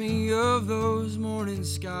reminds me of those morning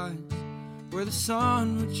skies where the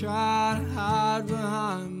sun would try to hide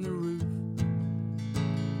behind the roof.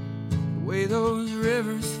 The way those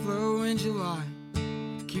rivers flow in July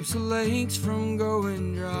keeps the lakes from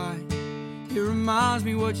going dry. It reminds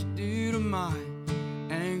me what you do to my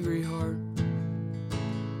angry heart.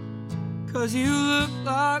 'Cause you look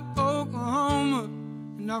like Oklahoma,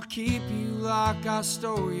 and I'll keep you like I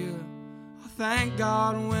stole you. I thank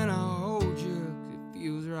God when I hold you, 'cause it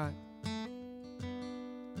feels right.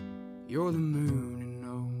 You're the moon in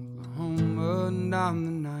Oklahoma, and I'm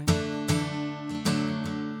the night.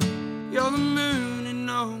 You're the moon in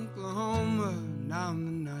Oklahoma, and I'm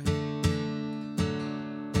the night.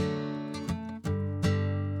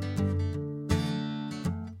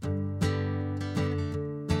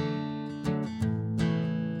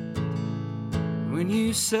 When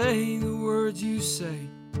you say the words you say,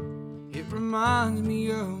 it reminds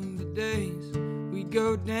me of the days we'd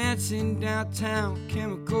go dancing downtown,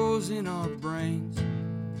 chemicals in our brains.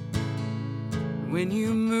 When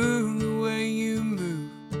you move the way you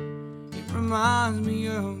move, it reminds me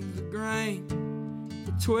of the grain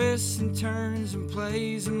that twists and turns and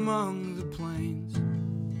plays among the plains.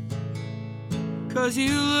 'Cause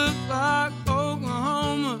you look like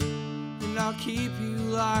Oklahoma, and I'll keep you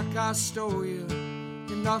like I stole you.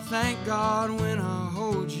 And I'll thank God when I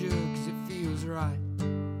hold you, 'cause it feels right.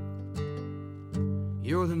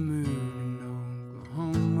 You're the moon in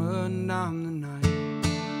Oklahoma, and I'm the night.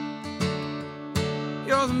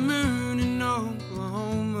 You're the moon in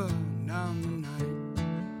Oklahoma, and I'm the night.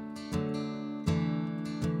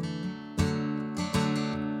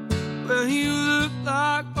 Well, you look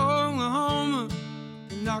like Oklahoma,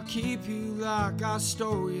 and I'll keep you like I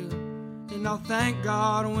stole you. And I'll thank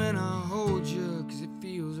God when I hold you, 'cause it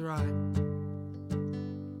feels right.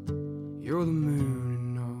 You're the moon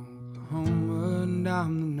in Oklahoma, and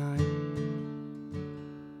I'm the night.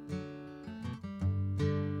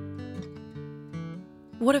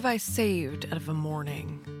 What have I saved out of a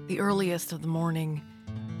morning? The earliest of the morning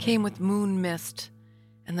came with moon mist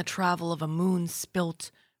and the travel of a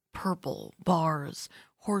moon-spilt purple, bars,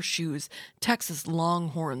 horseshoes, Texas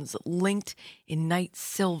longhorns linked in night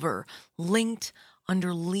silver, linked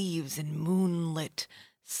under leaves in moonlit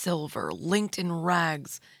silver, linked in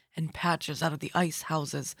rags and patches out of the ice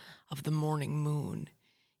houses of the morning moon.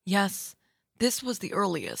 Yes, this was the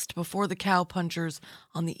earliest, before the cowpunchers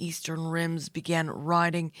on the eastern rims began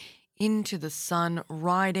riding into the sun,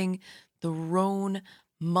 riding the roan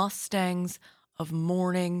mustangs of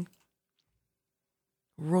morning,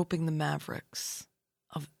 roping the mavericks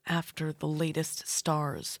of after the latest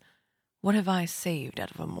stars. What have I saved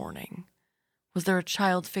out of a morning? Was there a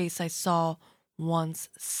child face I saw once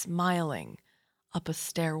smiling up a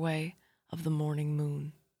stairway of the morning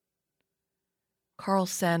moon? Carl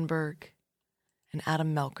Sandburg and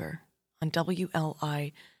Adam Melker on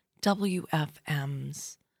WLI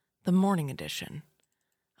WFM's The Morning Edition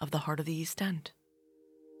of the Heart of the East End.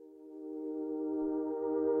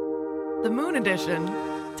 The Moon Edition.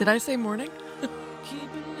 Did I say morning?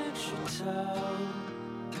 Keep an extra towel.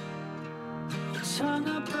 It's hung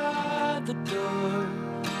up by the door.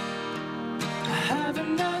 I have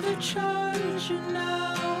another charger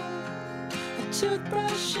now. A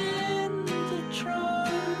toothbrush in the drawer.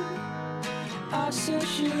 I said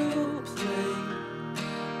you'll play.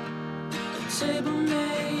 A table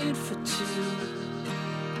made for two.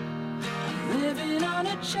 I'm living on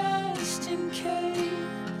it just in case.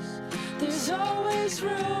 There's always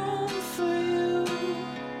room for you.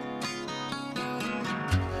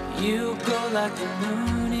 You go like the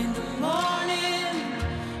moon in the morning.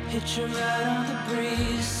 Hit your ride on the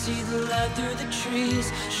breeze. See the light through the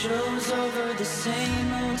trees. Shows over the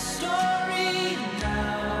same old story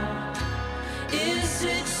now. Is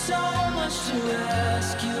it so much to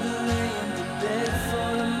ask you to lay in the bed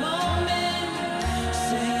for a moment?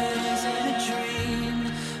 Say it isn't a dream.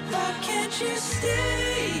 Why can't you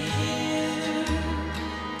stay here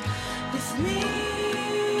with me?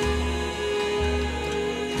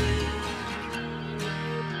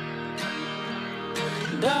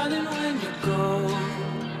 Darling, when you go,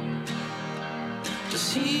 does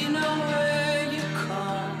he know where you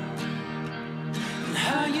come? And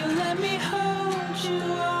how you let me hold you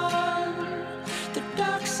on the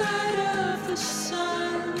dark side of the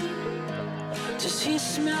sun? Does he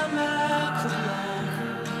smell my cologne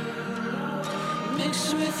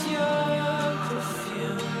mixed with your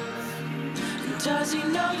perfume? And does he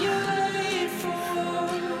know you're late for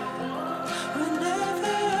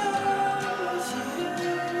whenever I'm with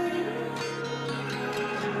you?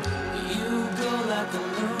 You go like the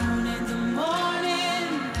moon in the morning.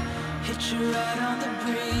 Hit your ride on the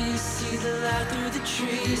breeze. See the light through the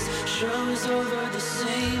trees. Shows over the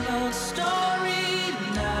same old story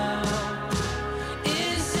now.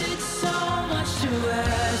 Is it so much to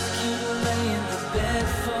ask you to lay in the bed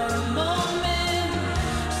for a moment?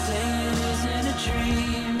 Say it isn't a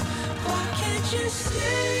dream. Why can't you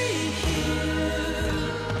stay here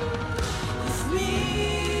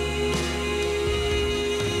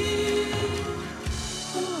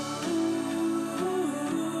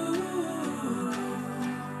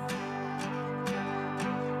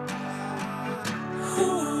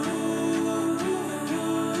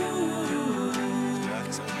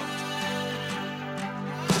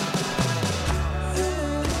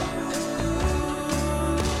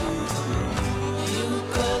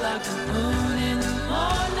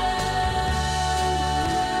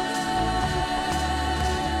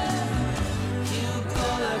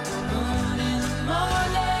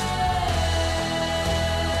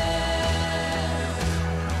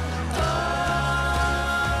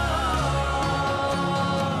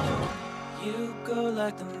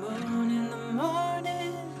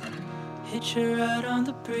picture out on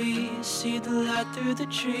the breeze. See the light through the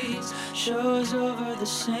trees. Shows over the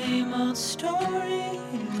same old story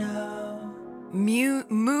now.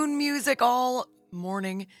 Moon music all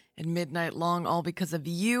morning and midnight long, all because of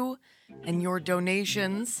you and your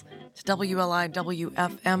donations to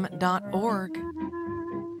WLIWFM.org.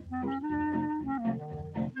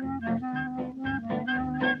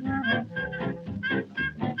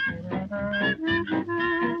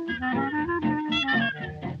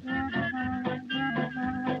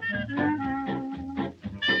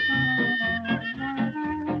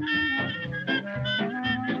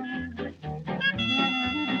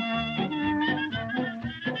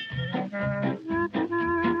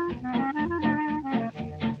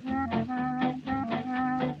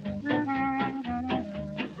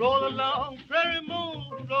 Roll along, prairie moon,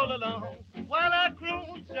 roll along, while I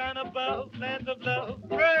croon, shine above, lands of love,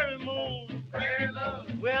 prairie moon, prairie love.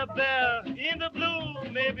 We're there in the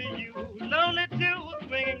blue, maybe you, lonely too,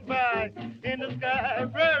 swinging by in the sky,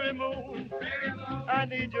 prairie moon, prairie love. I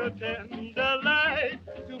need your tender light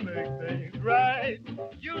to make things right.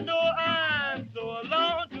 You know I'm so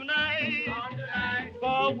alone tonight,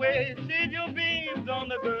 far away, see your beams on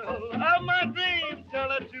the girl of my dreams, tell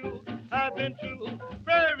her to, I've been to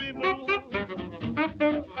prairie moon.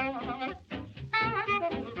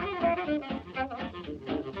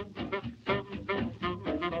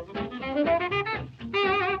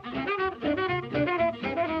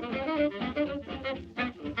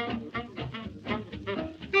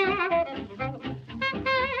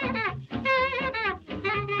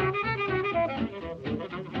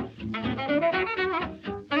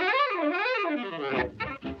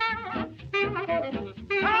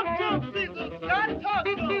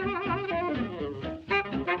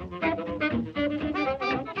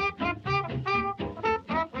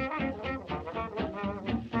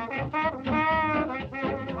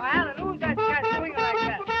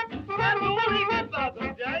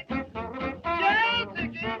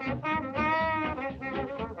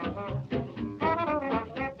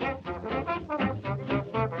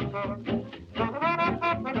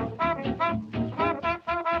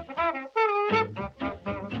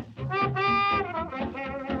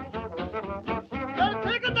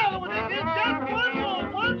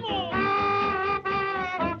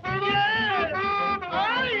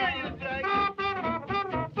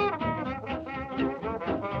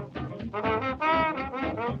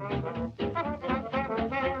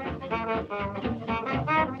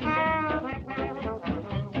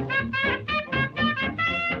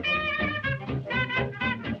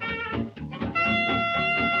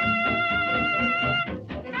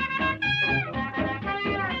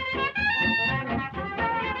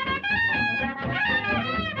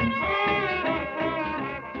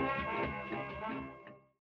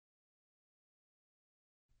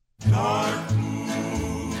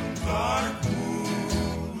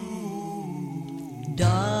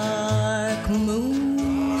 Dark moon,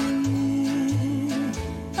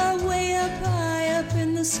 away up high up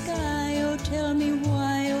in the sky. Oh, tell me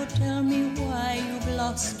why you've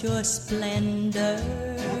lost your splendor.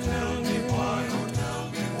 Oh, tell me why,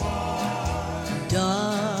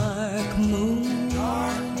 Dark moon,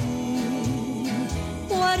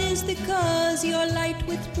 what is the cause your light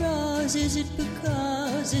withdraws? Is it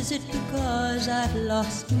because I've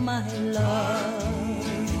lost my love?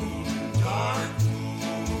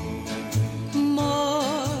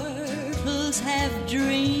 Mortals have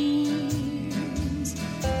dreams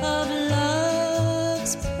of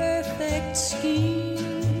love's perfect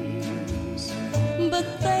schemes,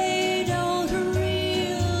 but they don't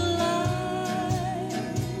realize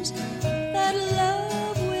that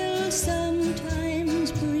love will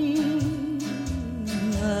sometimes bring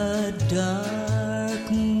a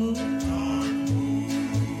dark moon.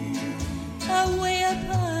 Away up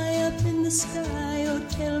high up in the sky, oh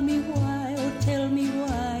tell me why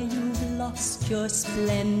you've lost your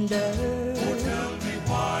splendor. Oh tell me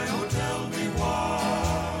why,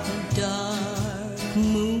 Dark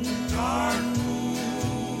moon,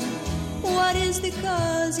 what is the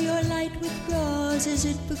cause your light withdraws? Is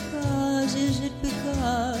it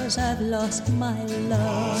because I've lost my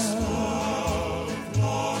love?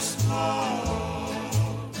 Lost love.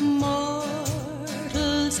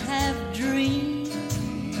 Mortals have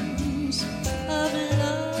dreams of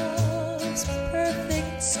love's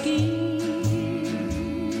perfect schemes,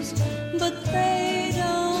 but they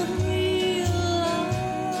don't realize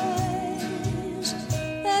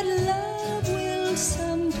that love will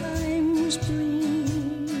sometimes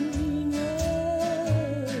bring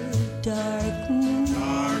a dark moon.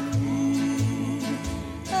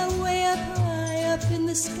 Away up high up in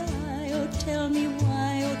the sky, oh tell me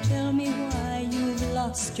why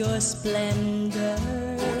lost your splendor.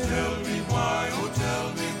 Oh, tell me why, oh, tell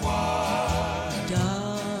me why.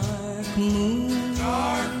 Dark moon,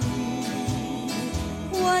 dark moon.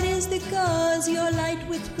 What is the cause your light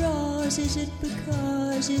withdraws? Is it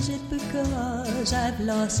because I've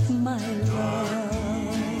lost my love?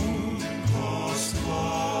 Lost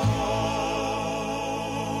love.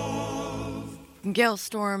 From Gale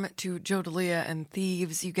Storm to Joe Delia and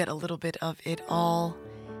Thieves, you get a little bit of it all.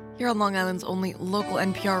 Here on Long Island's only local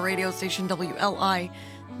NPR radio station, WLI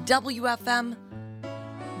WFM,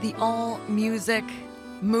 the all-music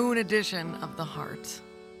Moon edition of The Heart.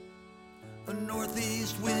 A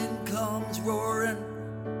northeast wind comes roaring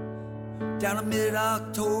down a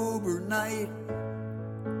mid-October night.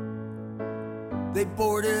 They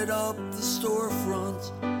boarded up the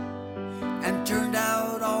storefronts and turned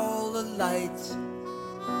out all the lights.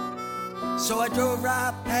 So I drove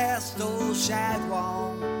right past old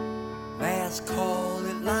Shadwell, last call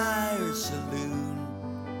at Liar's Saloon,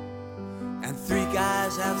 and three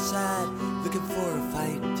guys outside looking for a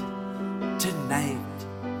fight tonight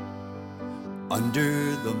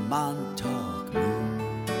under the Montauk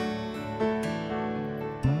moon.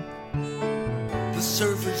 The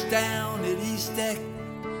surfers down at East Deck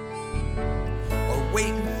are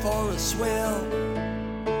waiting for a swell.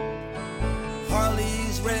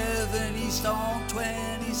 Harley's revving east on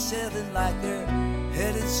 27 like they're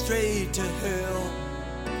headed straight to hell.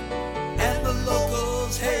 And the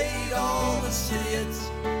locals hate all the idiots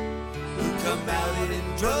who come out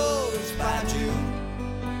in droves by June.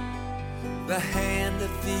 The hand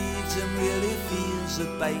that feeds them really feels a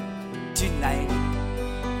bite tonight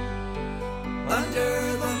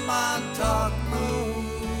under the Montauk moon.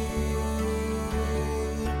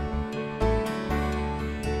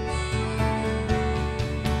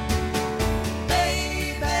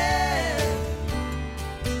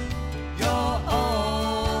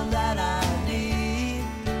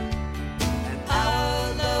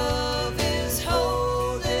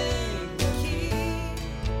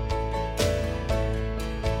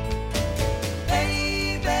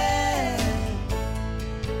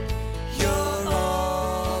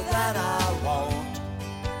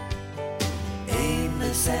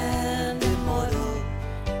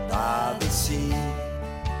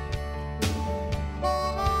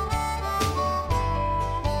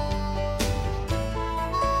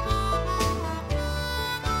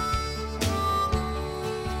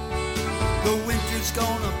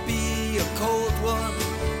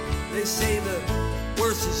 They say the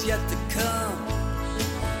worst is yet to come.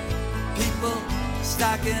 People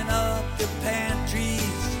stocking up their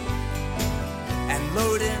pantries and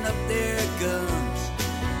loading up their guns.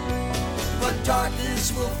 But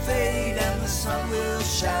darkness will fade and the sun will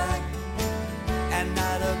shine, and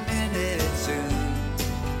not a minute soon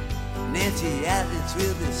Nancy Adams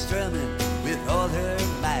will be strumming with all her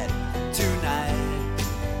might tonight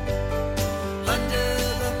under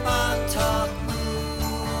the Montauk moon.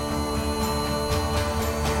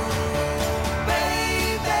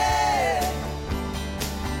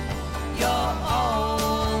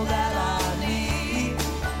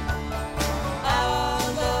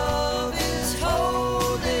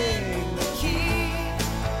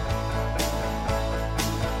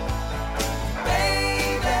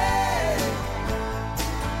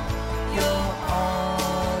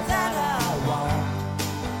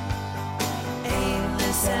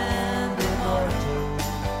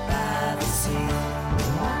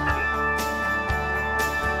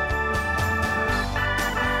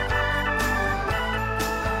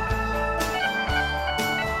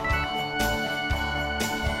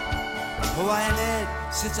 Hawaiian Ed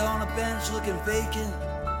sits on a bench looking vacant.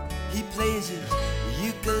 He plays his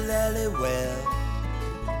ukulele well,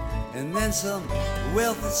 and then some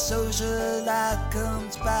wealthy socialite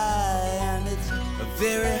comes by, and it's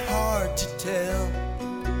very hard to tell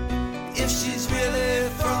if she's really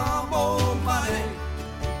from old money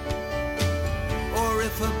or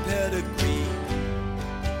if her pedigree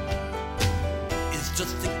is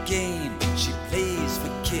just a game she plays for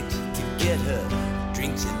kicks to get her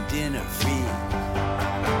drinks and dinner free.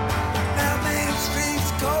 Now Main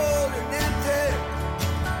Street's cold and empty,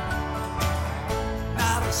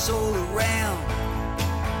 not a soul around,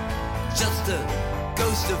 just a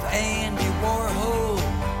ghost of Andy Warhol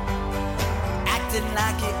acting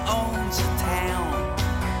like he owns a town.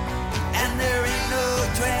 And there ain't no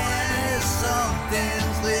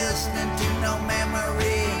 20-somethings listening to no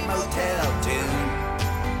memory motel tune.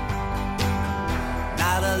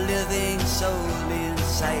 Not a living soul in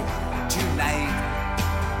sight tonight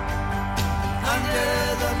under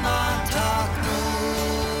the Montauk moon.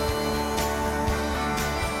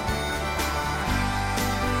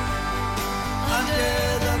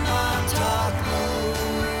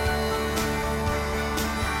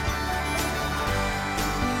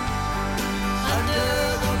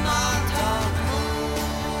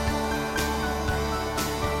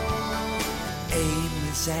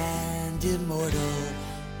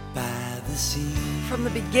 by the sea. From the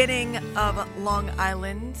beginning of Long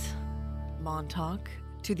Island, Montauk,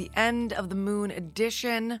 to the end of the Moon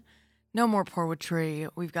edition, no more poetry.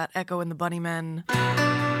 We've got Echo and the Bunnymen,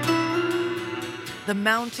 the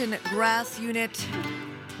Mountain Grass Unit,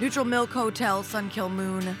 Neutral Milk Hotel, Sunkill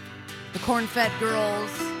Moon, the Corn-Fed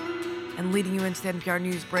Girls, and leading you into the NPR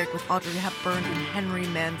News Break with Audrey Hepburn and Henry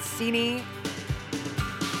Mancini.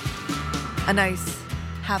 A nice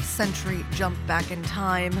half-century jump back in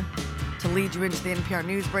time to lead you into the NPR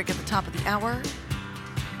News Break at the top of the hour.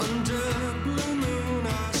 Under blue moon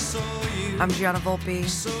I saw you. I'm Gianna Volpe.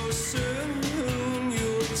 So soon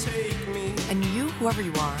you'll take me. And you, whoever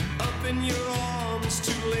you are. Up in your arms,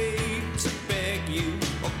 too late to beg you.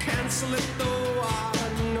 Or cancel it though I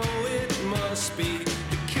know it must be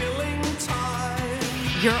the killing time.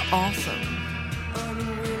 You're awesome.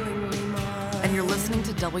 And you're listening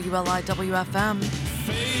to WLIW-FM.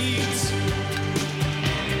 Fate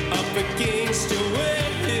up against your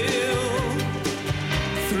will,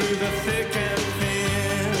 through the thick and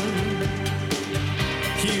thin.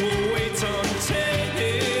 He will wait until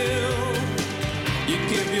you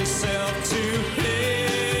give yourself to him.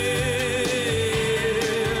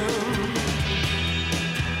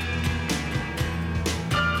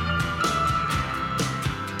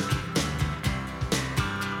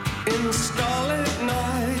 In starlit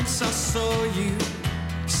nights I saw you,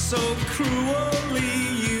 so cruelly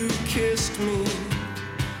you kissed me.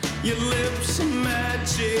 Your lips a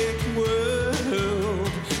magic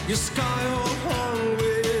world, your sky all hung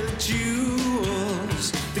with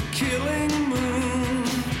jewels. The killing moon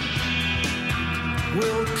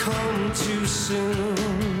will come too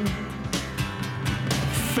soon.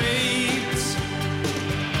 Fate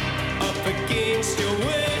up against your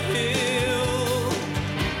will,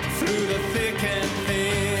 through the thick and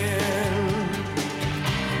thin.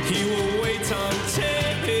 He will wait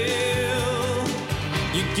until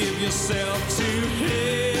you give yourself to him.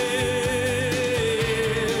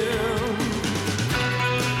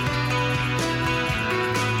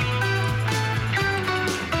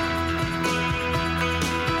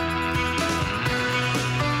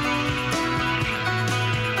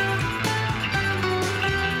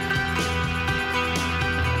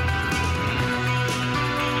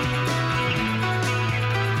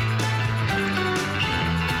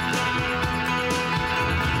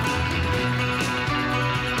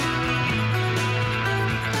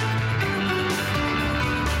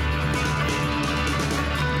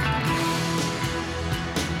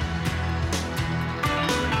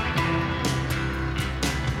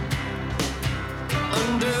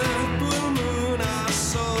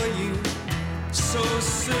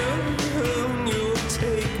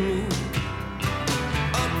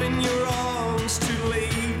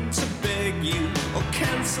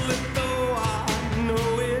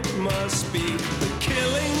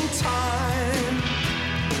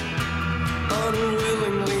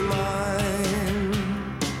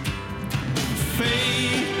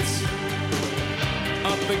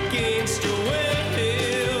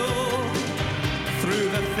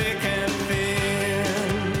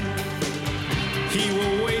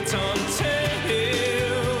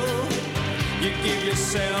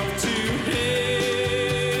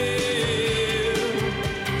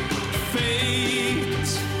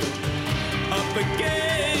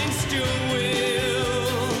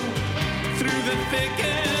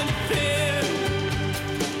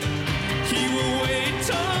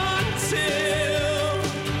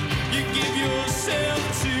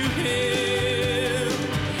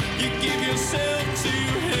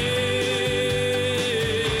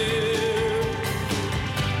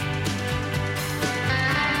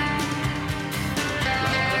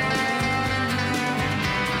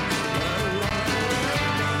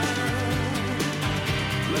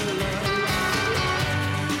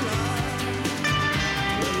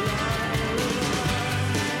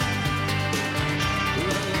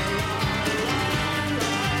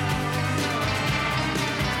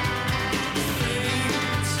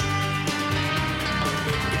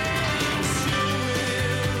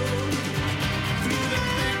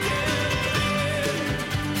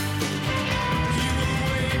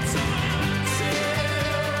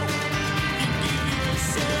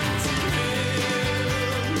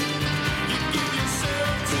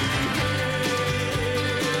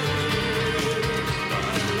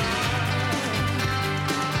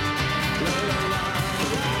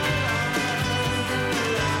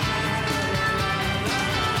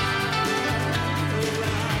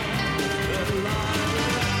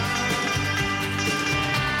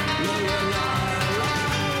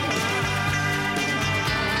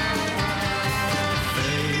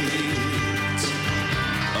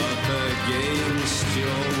 against your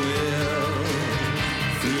will.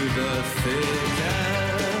 Through the thick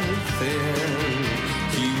and thin,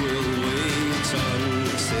 he will wait until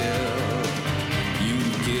you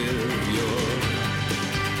give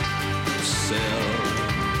yourself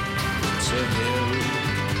to him.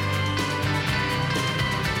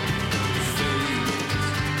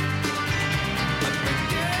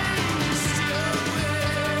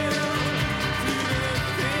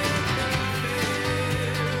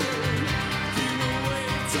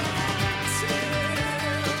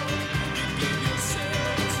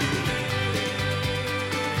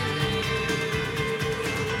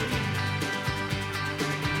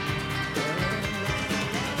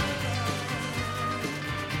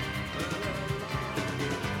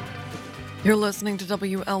 You're listening to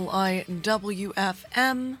WLIWFM,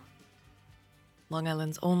 Long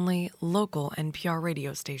Island's only local NPR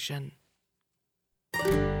radio station.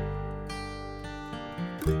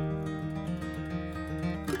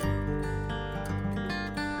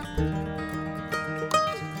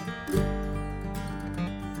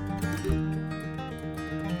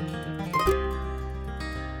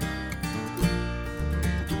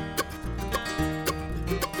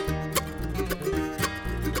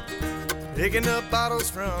 Picking up bottles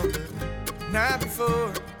from the night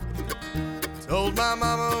before. Told my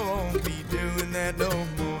mama won't be doing that no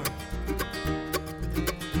more.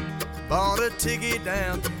 Bought a ticket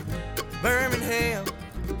down to Birmingham.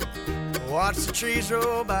 Watched the trees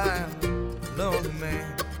roll by, lonely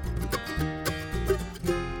man.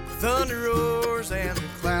 Thunder roars and the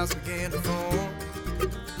clouds begin to form.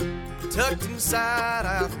 Tucked inside,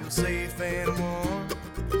 I feel safe and warm.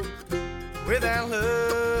 Without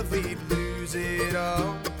love, we'd lose it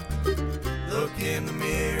all. Look in the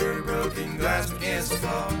mirror, broken glass begins to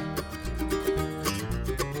fall.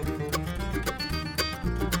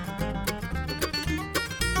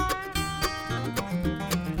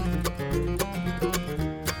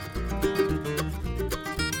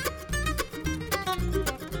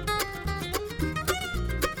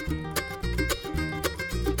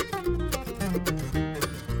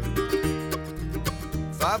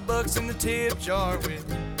 5 bucks in the tip jar with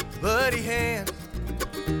bloody hands.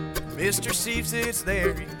 Mr. Steve sits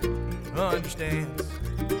there, he understands.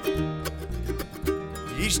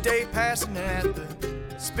 Each day passing at the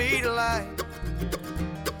speed of light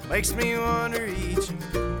makes me wonder each and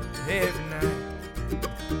every night.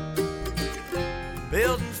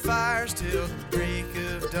 Building fires till the break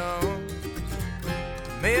of dawn.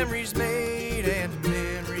 Memories made and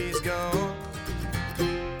memories gone.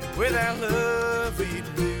 Without love, we'd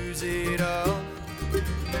lose it all.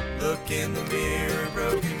 Look in the mirror,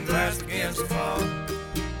 broken glass begins to fall.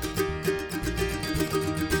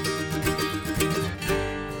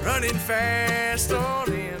 Running fast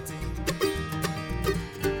on empty.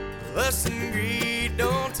 Lust and greed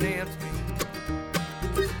don't tempt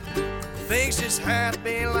me. Things just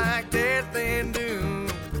happen like death and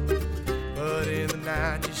doom. But in the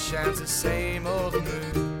night just shines the same old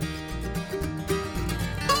moon.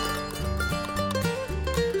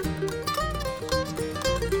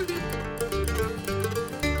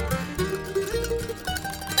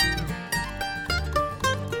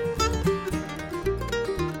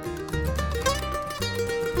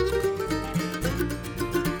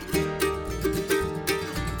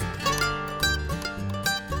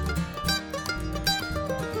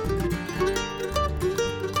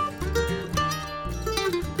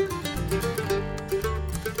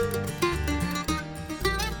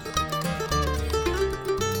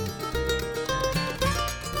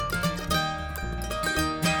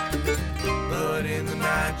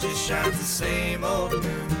 Just shines the same old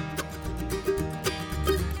moon.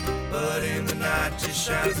 But in the night just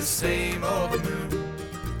shines the same old moon.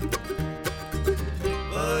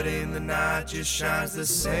 But in the night just shines the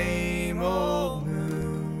same old moon.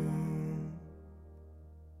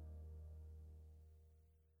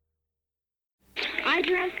 I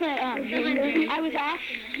dreamt that I was off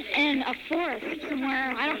in a forest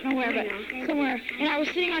somewhere, I don't know where, but somewhere, and I was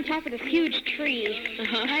sitting on top of this huge tree.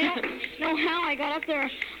 And I don't know how I got up there.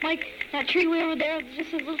 Like, that tree way over there,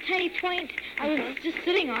 just a little tiny point. I was just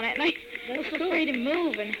sitting on it, and I was afraid to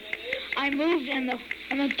move, and I moved, and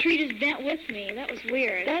the tree just bent with me. That was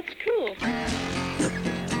weird. That's cool.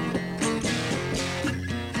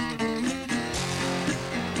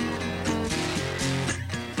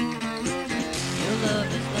 Love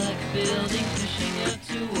is like a building pushing up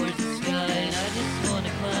towards the sky, and I just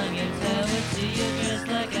wanna climb your tower till you're dressed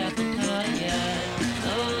like apple pie. Yeah.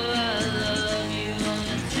 Oh, I love you on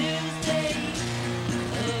a Tuesday.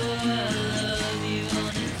 Oh, I love you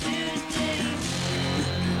on a Tuesday.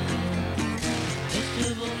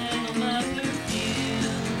 Vegetable handle my perfume.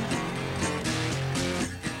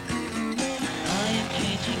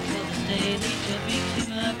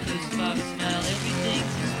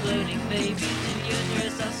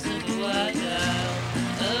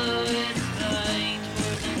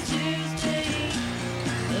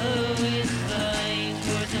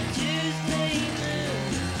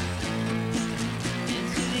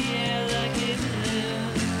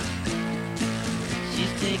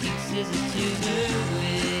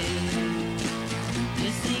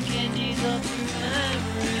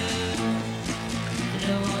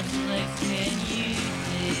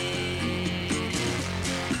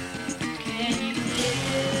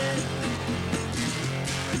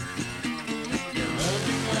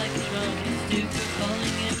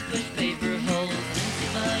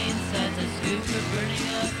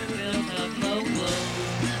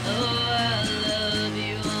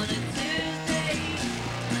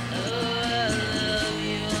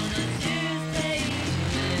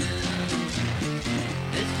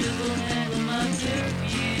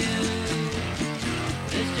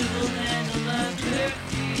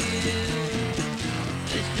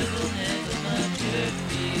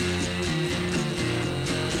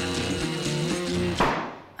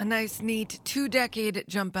 nice, neat 2-decade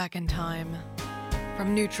jump back in time.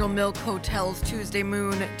 From Neutral Milk Hotel's Tuesday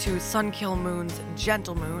Moon to Sunkill Moon's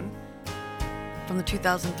Gentle Moon. From the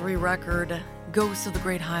 2003 record, Ghosts of the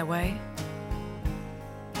Great Highway.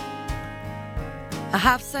 A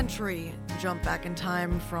half-century jump back in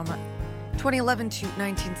time from 2011 to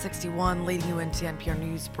 1961, leading you into the NPR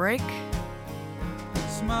News Break.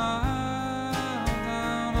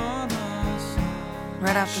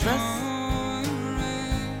 Right after this,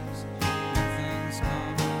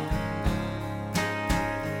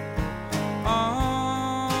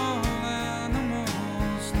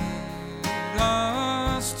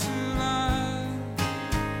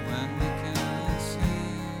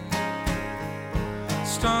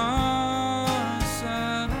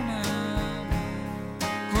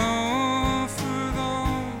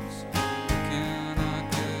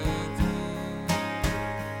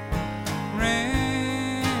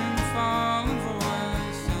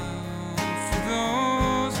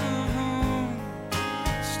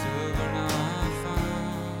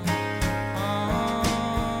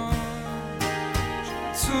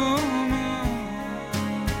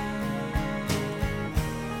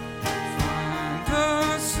 Find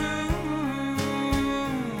us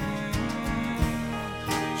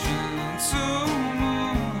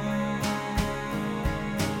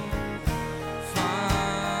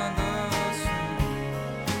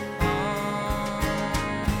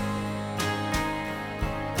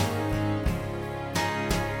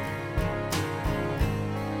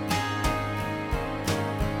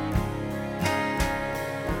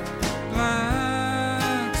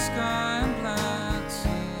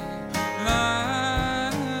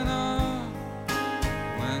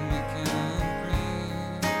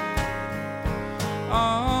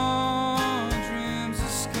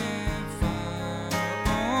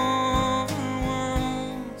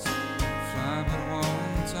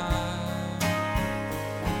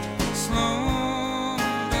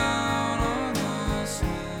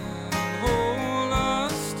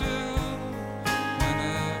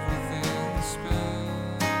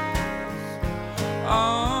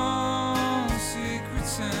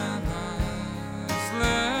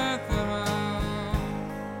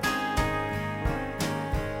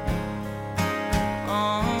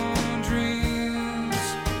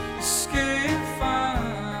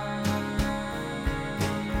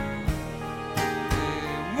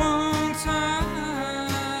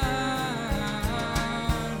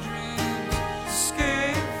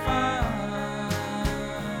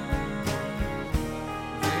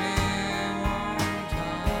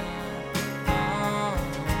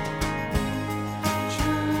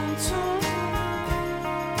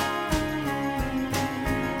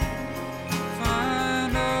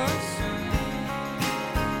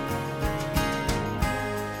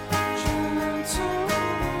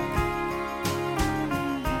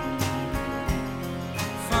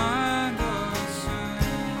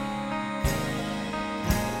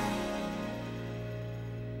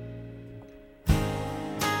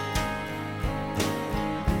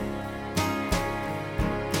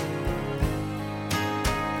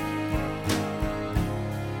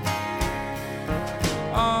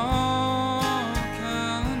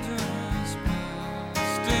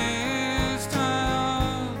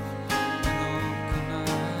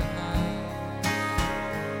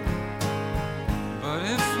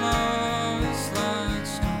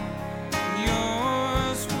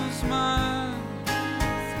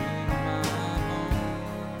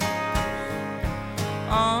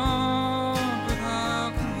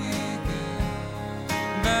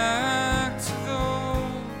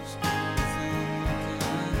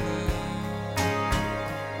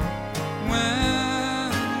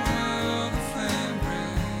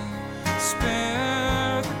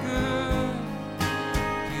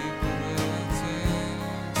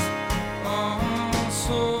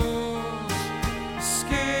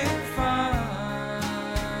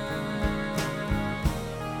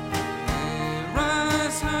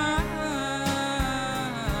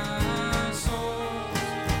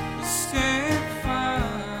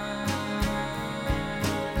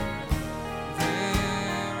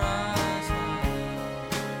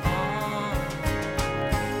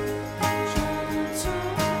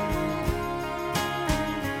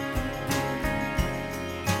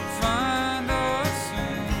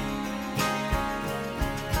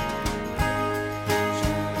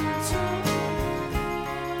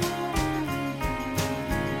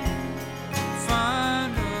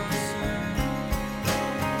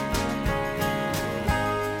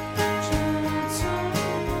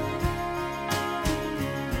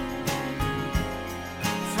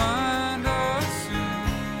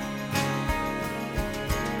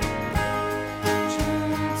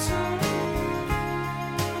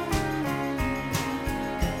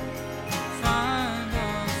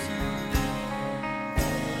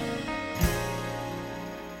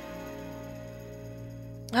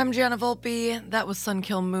I'm Gianna Volpe. That was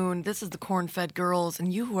Sunkill Moon. This is the Corn-Fed Girls,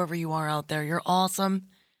 and you, whoever you are out there, you're awesome.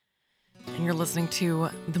 And you're listening to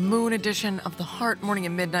the Moon edition of the Heart Morning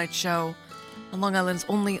and Midnight Show on Long Island's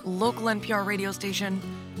only local NPR radio station.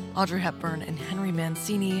 Audrey Hepburn and Henry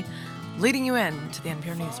Mancini leading you in to the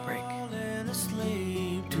NPR News Break. Falling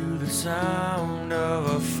asleep to the sound of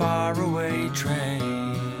a faraway train.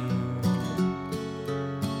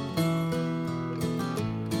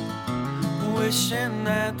 Wishing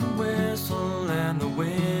that the whistle and the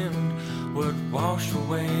wind would wash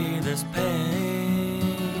away this pain.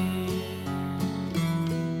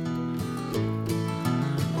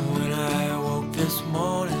 When I awoke this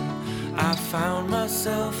morning, I found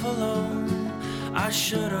myself alone. I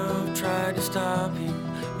should have tried to stop you,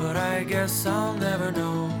 but I guess I'll never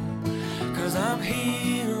know. 'Cause I'm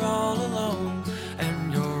here all alone,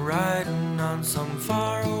 and you're riding on some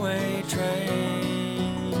faraway train.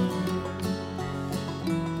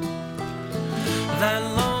 That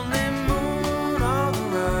lonely moon on the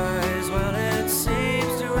rise, well, it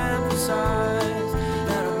seems to emphasize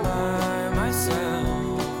that I'm by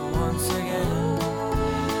myself once again.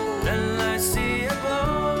 Then I see a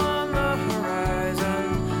glow on the horizon.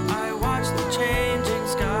 I watch the changing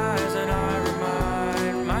skies, and I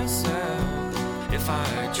remind myself, if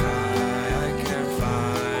I try, I can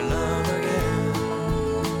find love again.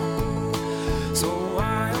 So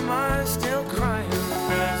why am I still crying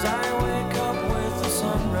as I wake up with the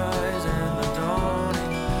sunrise and the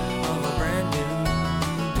dawning of a brand new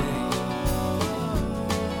day?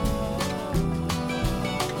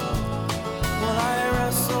 Well, I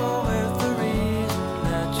wrestle with the reason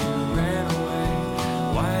that you ran away,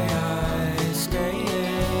 why I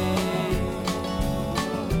stayed.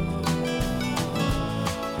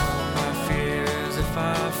 My fear is if I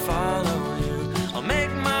follow you, I'll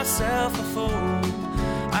make myself a fool.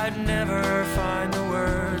 I'd never find the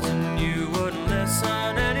words and you wouldn't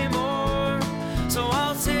listen anymore. So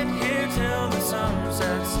I'll sit here till the sun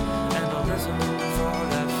sets and I'll listen for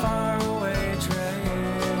that faraway train.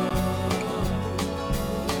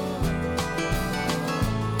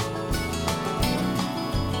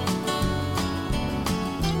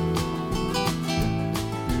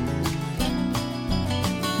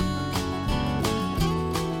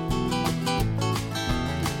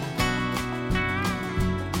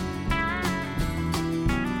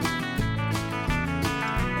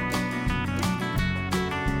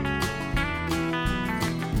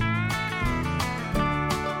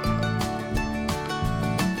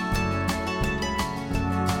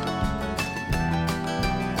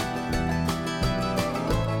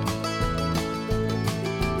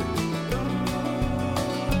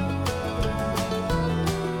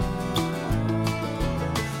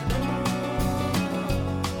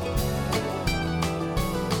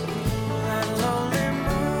 That lonely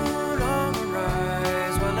moon on the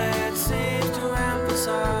rise, well, it seems to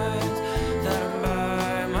emphasize that I'm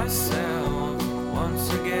by myself once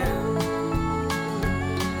again.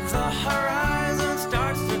 The horizon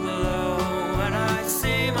starts to glow and I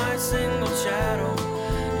see my single shadow,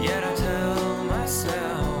 yet I tell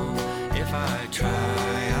myself, if I try,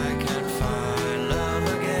 I can find love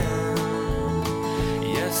again.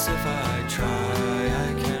 Yes, if I try,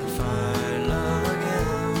 I can find love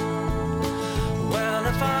again. Well,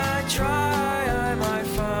 if I try, I might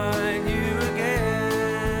find you again.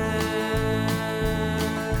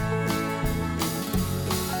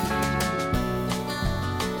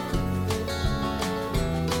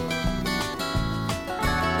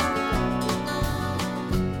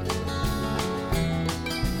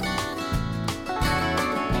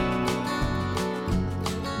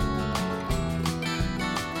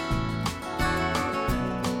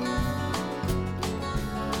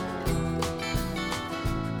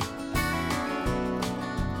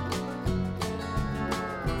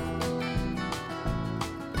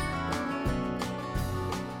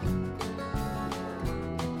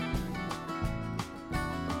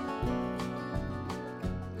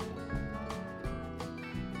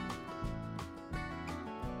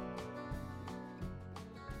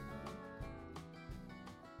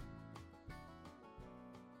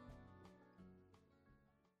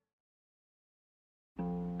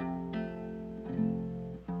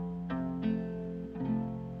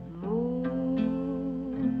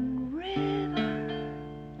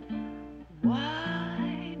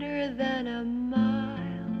 Wider than a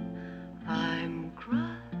mile, I'm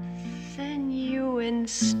crossing you in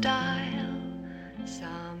style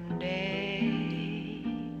someday.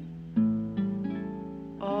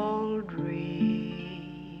 Oh,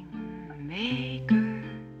 dream maker,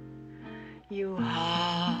 you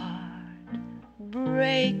heartbreaker,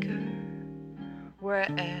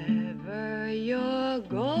 Wherever you're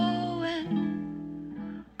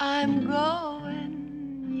going, I'm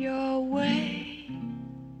going your way.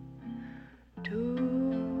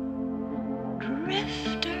 Two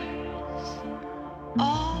drifters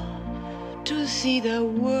off to see the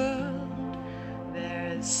world.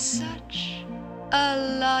 There's such a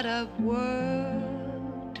lot of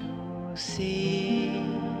world to see.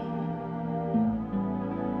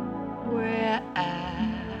 We're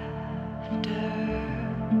after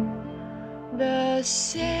the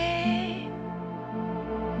same